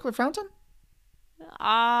a sparkler fountain?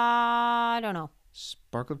 I don't know.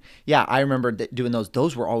 Sparkler. Yeah, I remember doing those.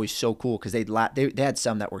 Those were always so cool because they had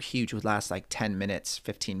some that were huge, would last like 10 minutes,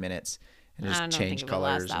 15 minutes, and just change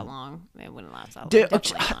colors. It wouldn't last that long. It wouldn't last that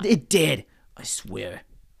long. It did. I swear.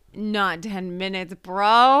 Not 10 minutes,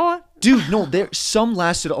 bro. Dude, no, some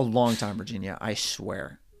lasted a long time, Virginia. I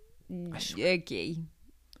swear. Okay.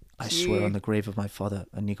 I swear on the grave of my father,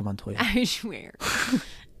 Inigo Montoya. I swear.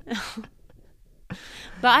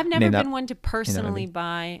 But I've never been one to personally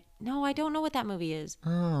buy. No, I don't know what that movie is.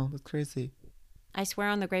 Oh, that's crazy. I swear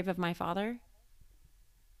on the grave of my father?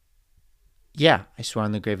 Yeah, I swear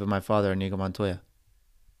on the grave of my father, Inigo Montoya.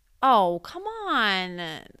 Oh, come on.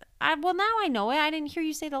 Well, now I know it. I didn't hear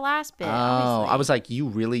you say the last bit. Oh, obviously. I was like, you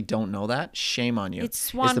really don't know that? Shame on you. It's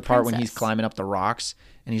Swan It's the part Princess. when he's climbing up the rocks,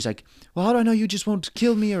 and he's like, well, how do I know you just won't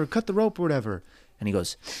kill me or cut the rope or whatever? And he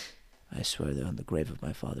goes, I swear that on the grave of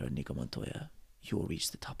my father, Inigo Montoya, you will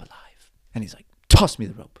reach the top alive. And he's like, toss me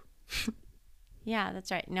the rope. Yeah,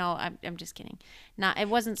 that's right. No, I'm just kidding. It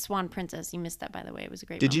wasn't Swan Princess. You missed that, by the way. It was a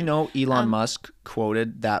great Did you moment. know Elon Musk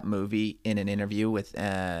quoted that movie in an interview with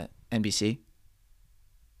NBC?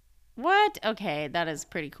 What? Okay, that is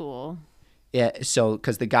pretty cool. Yeah, so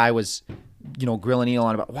because the guy was, grilling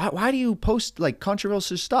Elon about why do you post like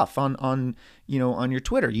controversial stuff on your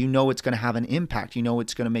Twitter? You know it's going to have an impact. You know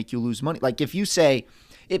it's going to make you lose money. Like if you say,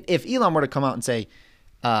 if Elon were to come out and say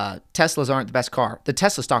Teslas aren't the best car, the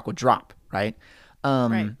Tesla stock would drop, right?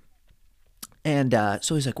 Right. And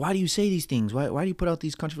so he's like, why do you say these things? Why do you put out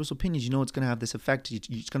these controversial opinions? You know it's going to have this effect.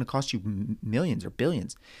 It's going to cost you millions or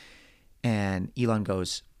billions. And Elon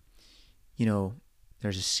goes,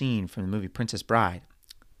 there's a scene from the movie Princess Bride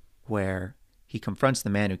where he confronts the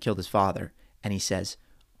man who killed his father and he says,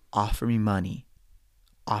 offer me money,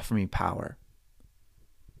 offer me power.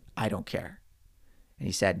 I don't care. And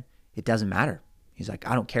he said, it doesn't matter. He's like,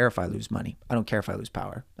 I don't care if I lose money. I don't care if I lose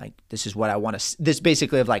power. Like, this is what I want to, this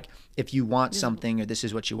basically of like, if you want something or this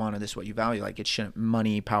is what you want or this is what you value, like it shouldn't,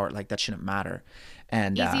 money, power, like that shouldn't matter.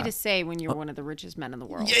 And easy to say when you're one of the richest men in the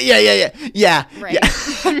world. Yeah. Right. Yeah.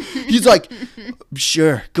 He's like,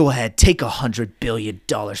 sure, go ahead, take $100 billion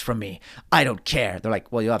from me. I don't care. They're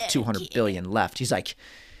like, well, you have $200 billion left. He's like,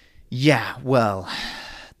 Yeah, well,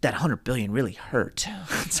 that 100 billion really hurt.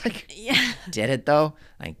 It's like, Yeah. did it though?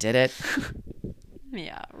 Like, did it?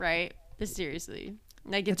 Yeah, right. Seriously.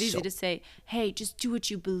 Like, it's That's easy so- to say, hey, just do what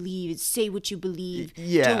you believe. Say what you believe.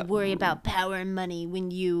 Yeah. Don't worry about power and money when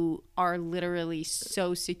you are literally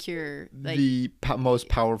so secure. Like, The most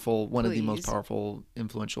powerful, one of the most Please. powerful,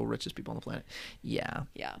 influential, richest people on the planet. Yeah.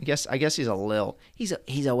 Yeah. I guess he's a little.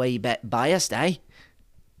 He's a way bit biased, eh?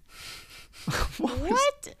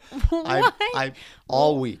 what? I What?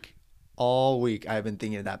 all week I've been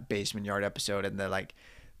thinking of that basement yard episode, and they're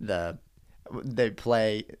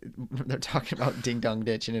talking about ding dong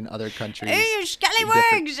ditching in other countries. Hey, you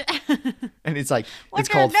scallywags! And it's like What it's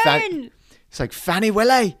called you doing? it's like Fanny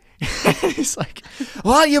Willie. It's like,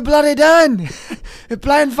 what you bloody done? You're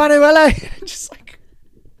playing Fanny Willie. Just like,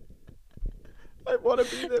 I want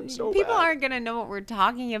to be them so People bad. aren't going to know what we're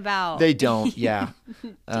talking about. They don't. Yeah.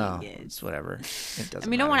 Dang It. it. It's whatever. It doesn't. I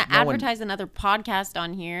mean, I don't matter. want to advertise another podcast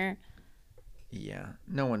on here. Yeah.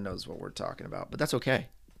 No one knows what we're talking about, but that's okay.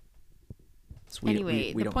 We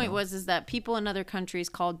Anyway, the don't point know. was that people in other countries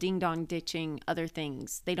call ding dong ditching other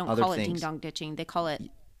things. They don't Other call it ding things. dong ditching. They call it.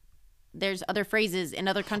 There's other phrases in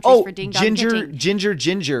other countries for ding dong ditching.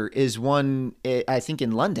 ginger is one. I think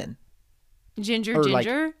in London. Ginger. Like,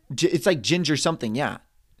 it's like ginger something. Yeah.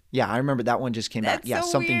 Yeah, I remember that one just came back. That's Yeah,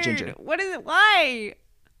 so something weird. ginger. What is it? Why?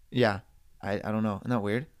 Yeah. I don't know. Isn't that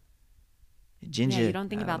weird? Ginger. Yeah, you don't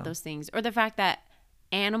think I about know. those things, or the fact that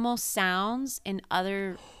animal sounds in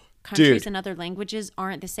other countries Dude. and other languages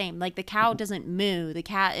aren't the same. Like the cow doesn't moo, the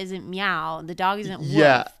cat isn't meow, the dog isn't woof,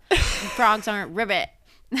 Yeah. the frogs aren't ribbit.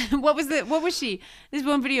 What was she? This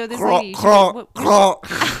one video, this Croc, lady. croc, croc.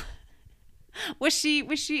 Was she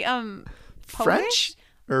Polish? French?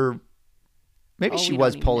 Or maybe Oh, she we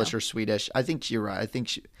was don't even Polish know. or Swedish. I think you're right. I think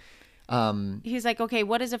she. He was like, okay,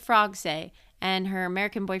 what does a frog say? And her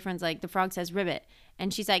American boyfriend's like, the frog says ribbit,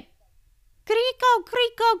 and she's like, "Crico,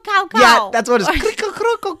 crico, cow, cow." Yeah, that's what it is. Kriko,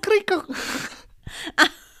 kroko, kriko.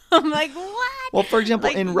 I'm like, what? Well, for example,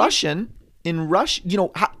 Like, in Russian,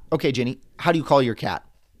 okay, Jenny, how do you call your cat?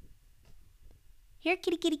 Here,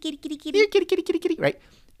 kitty, kitty, kitty, kitty, kitty. Here, kitty, kitty, kitty, kitty, right?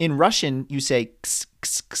 In Russian, you say ks,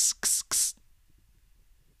 ks, ks, ks, ks.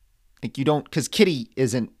 Like you don't, because kitty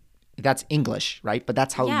isn't, that's English, right? But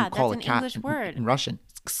that's how Yeah, you call that's a an cat English word. in Russian.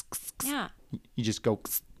 Ks, ks, ks. Yeah, You just go,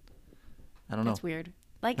 ks. I don't know. that's weird.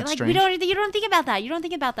 Like That's you strange. don't think about that. You don't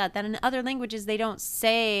think about that. That in other languages they don't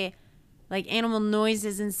say like animal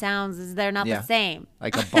noises and sounds. They're not Yeah. the same.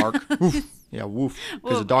 Like a bark. Woof. Yeah, woof.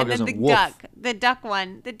 Because the Woof. dog And then doesn't the woof. the duck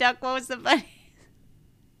one. The duck one was the funny.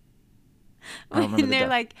 I don't remember And the they're duck.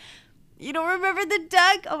 like, you don't remember the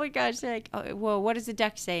duck? Oh my gosh! They're like, oh, well, what does the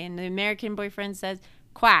duck say? And the American boyfriend says,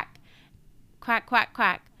 quack, quack, quack,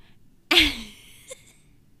 quack.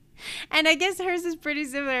 And I guess hers is pretty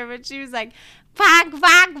similar, but she was like, quack,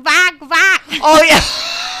 quack, quack, quack. Oh, yeah.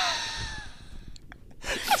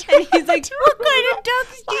 And he's like, what kind of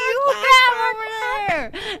ducks do you have over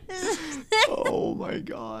there? Oh, my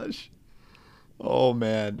gosh. Oh,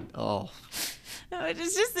 man. Oh. No,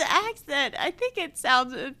 it's just the accent. I think it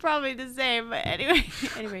sounds probably the same, but anyway,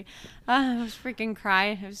 I was freaking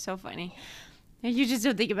crying. It was so funny. You just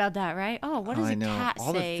don't think about that, right? Oh, what does I a know. cat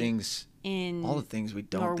all say the things in we don't think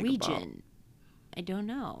about. Norwegian? I don't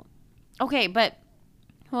know. Okay, but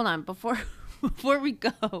hold on before we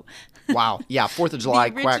go. Wow. Yeah, 4th of July,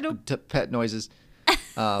 original- quack, pet noises.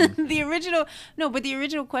 The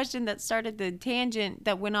original question that started the tangent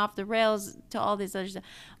that went off the rails to all this other stuff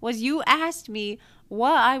was you asked me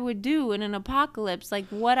what I would do in an apocalypse, like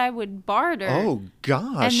what I would barter. Oh,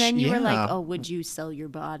 gosh. And then you were like, yeah. "Oh, would you sell your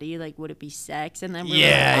body? Like, would it be sex?" And then we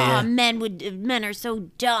Yeah, were like, yeah. "Oh, men are so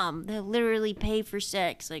dumb. They'll literally pay for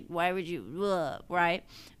sex. Like, why would you?" Ugh, right?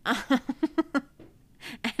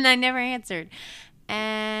 And I never answered.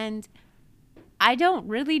 And I don't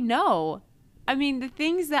really know. I mean, the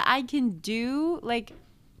things that I can do, like,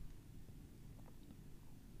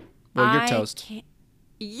 Well, you're I toast. can't-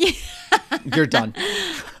 Yeah. You're done.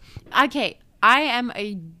 Okay, I am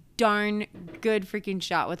a darn good freaking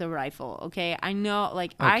shot with a rifle. Okay, I know,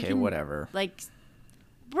 like I Okay, can, whatever. like,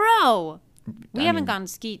 bro, we I haven't mean- gone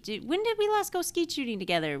skeet. When did we last go skeet shooting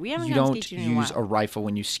together? We haven't You gone don't skeet shooting in a use a while. rifle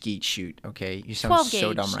when you skeet shoot, okay? You sound 12 so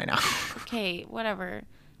gauge. dumb right now. Okay, whatever.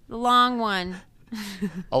 The long one.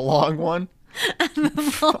 A long one?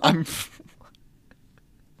 I'm.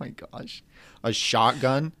 My gosh. A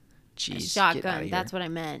shotgun? Jeez. Shotgun. That's what I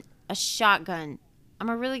meant. A shotgun. I'm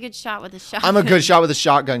a really good shot with a shotgun. I'm a good shot with a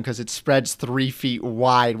shotgun because it spreads 3 feet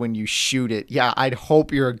wide when you shoot it. Yeah, I'd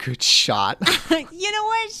hope you're a good shot. You know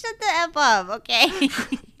what? Shut the F up, okay?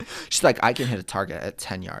 She's like, I can hit a target at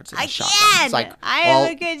 10 yards in a I shotgun. can. It's like, I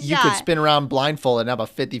have a good you shot. could spin around blindfolded and have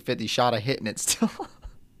a 50-50 shot of hitting it still.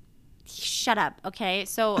 Shut up. Okay.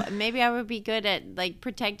 So maybe I would be good at like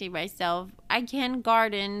protecting myself. I can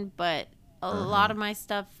garden, but a lot of my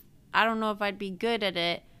stuff, I don't know if I'd be good at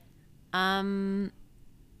it.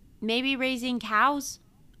 Maybe raising cows.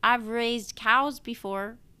 I've raised cows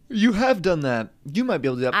before. You have done that. You might be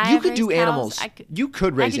able to do that. I You have could do raised cows. animals. You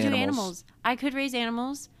could raise animals. I could raise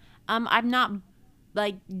animals. I've not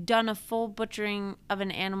like done a full butchering of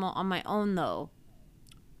an animal on my own though.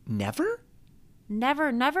 Never?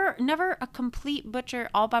 Never a complete butcher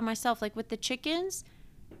all by myself. Like with the chickens,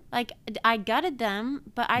 like I gutted them,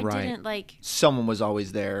 but I didn't like. Someone was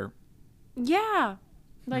always there. Yeah,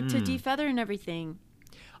 like to defeather and everything.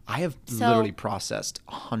 I have literally processed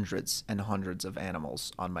hundreds and hundreds of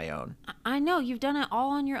animals on my own. I know you've done it all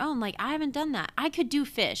on your own. Like I haven't done that. I could do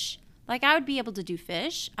fish. Like I would be able to do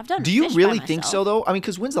fish. I've done. Do you fish really by think so myself. though? I mean,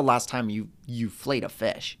 because when's the last time you flayed a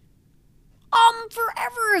fish?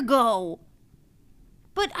 Forever ago.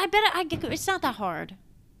 But I bet it's not that hard.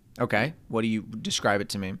 Okay, what do you describe it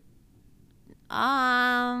to me?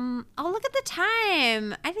 Oh, look at the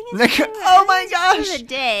time. I think Like, it's oh my gosh. the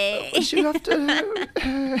day. What you have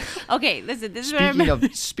to Okay, listen. This is what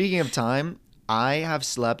I'm. Speaking of time, I have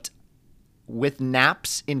slept with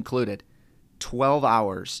naps included 12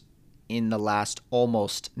 hours in the last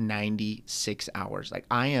almost 96 hours. Like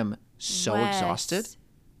I am so Wes. exhausted.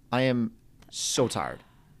 I am so tired.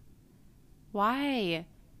 Why?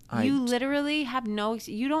 I- You literally have no.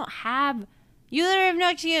 You literally have no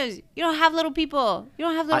excuse. You don't have little people. You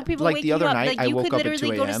don't have little people like wake the you other up. night, Like I you woke could up at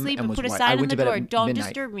literally 2 go to a.m. sleep and and was put a wide. I sign on went the to bed door. at Don't midnight.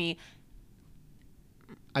 disturb me.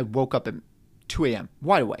 I woke up at 2 a.m.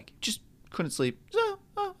 wide awake. Just couldn't sleep.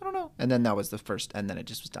 I don't know. And then that was the first, and then it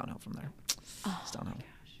just was downhill from there. It's downhill.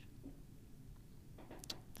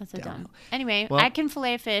 That's a Downhill. dumb. Anyway, Well- I can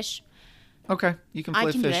fillet a fish. Okay, you can I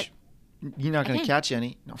play can do fish. You're not going to can. catch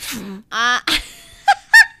any. No.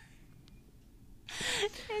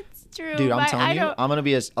 It's true. Dude, I'm but telling I you, don't- I'm gonna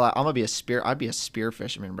be a spear. I'd be a spear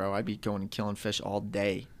fisherman, bro. I'd be going and killing fish all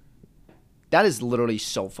day. That is literally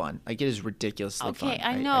so fun. Like it is ridiculously fun. Okay,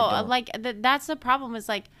 I know. don't- Like that's the problem. Is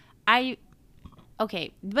like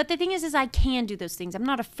Okay, but the thing is I can do those things. I'm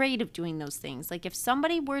not afraid of doing those things. Like if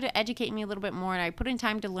somebody were to educate me a little bit more and I put in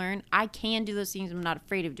time to learn, I can do those things. I'm not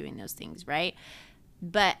afraid of doing those things, right?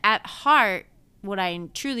 But at heart, what I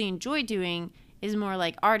truly enjoy doing is more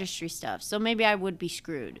like artistry stuff. So maybe I would be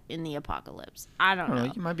screwed in the apocalypse. I don't know.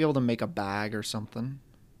 You might be able to make a bag or something.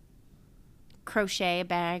 Crochet a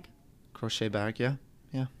bag. Crochet bag, yeah.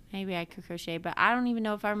 Maybe I could crochet, but I don't even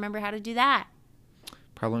know if I remember how to do that.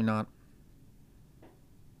 Probably not.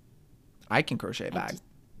 I can crochet a bag.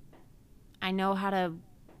 I know how to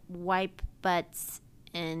wipe butts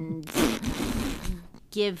and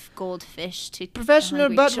give goldfish to Professional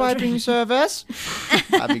hungry butt children. wiping service.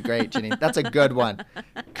 That'd be great, Jenny. That's a good one.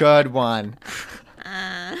 Good one.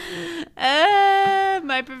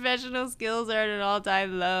 My professional skills are at an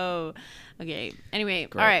all-time low. Okay. Anyway,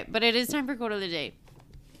 Great. all right, but it is time for quote of the day.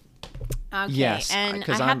 Okay. Yes, and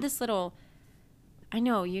 'cause I have I'm- this little. I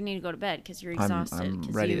know you need to go to bed because you're I'm exhausted.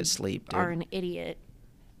 'cause ready you to sleep, dude. Are an idiot.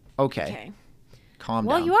 Okay. Okay. Calm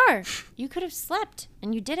Well, down. you are. You could have slept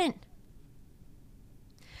and you didn't.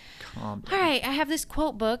 Calm down. All right, I have this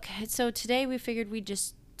quote book. So today we figured we'd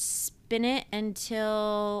just spin it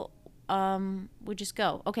until we just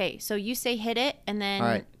go. Okay, so you say hit it and then All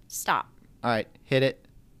right. stop. All right. Hit it.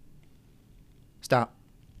 Stop.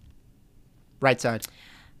 Right side.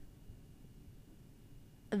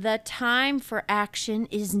 The time for action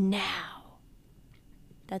is now.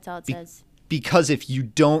 That's all it says. Because if you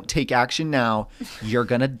don't take action now, you're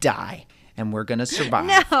going to die and we're going to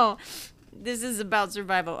survive. No, this is about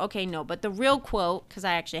survival. Okay, no, but the real quote, because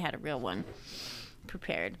I actually had a real one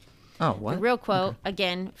prepared. Oh, what? The real quote,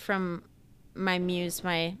 again, from my muse,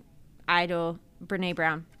 my idol, Brene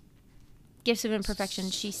Brown. Gifts of Imperfection.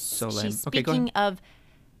 She's lame. She's Okay, go speaking of,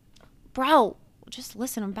 bro, just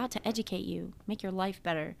listen. I'm about to educate you. Make your life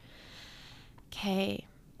better. Okay.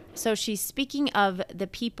 So she's speaking of the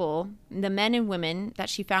people, the men and women that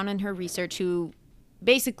she found in her research who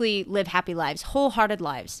basically live happy lives, wholehearted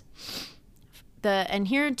lives. And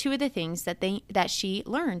here are two of the things that she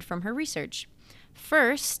learned from her research.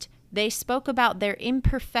 First, they spoke about their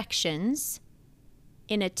imperfections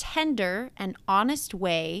in a tender and honest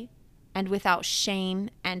way and without shame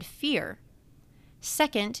and fear.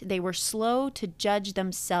 Second, they were slow to judge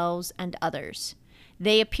themselves and others.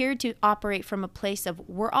 They appeared to operate from a place of,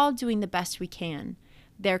 we're all doing the best we can.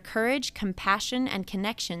 Their courage, compassion, and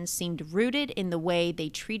connection seemed rooted in the way they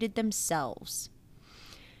treated themselves.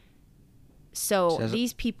 So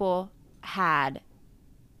these people had,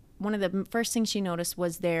 one of the first things she noticed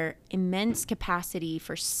was their immense capacity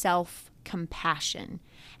for self-compassion.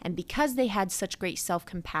 And because they had such great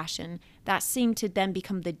self-compassion, that seemed to then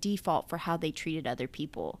become the default for how they treated other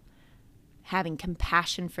people, having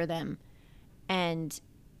compassion for them. And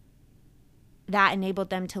that enabled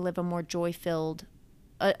them to live a more joy-filled,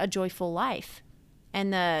 a joyful life.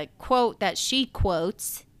 And the quote that she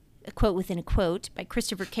quotes, a quote within a quote by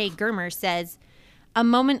Christopher K. Germer, says, "A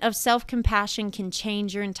moment of self-compassion can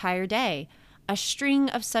change your entire day. A string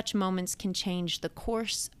of such moments can change the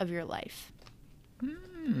course of your life."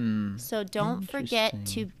 So don't forget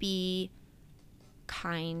to be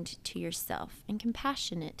kind to yourself and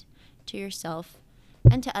compassionate to yourself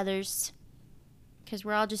and to others, because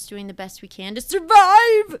we're all just doing the best we can to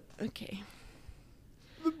survive. Okay.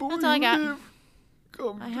 That's all I got.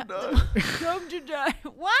 Come to die. Come to die.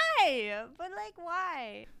 Why? But like,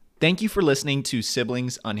 why? Thank you for listening to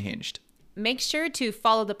Siblings Unhinged. Make sure to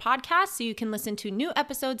follow the podcast so you can listen to new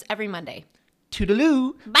episodes every Monday.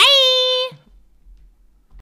 Toodaloo. Bye.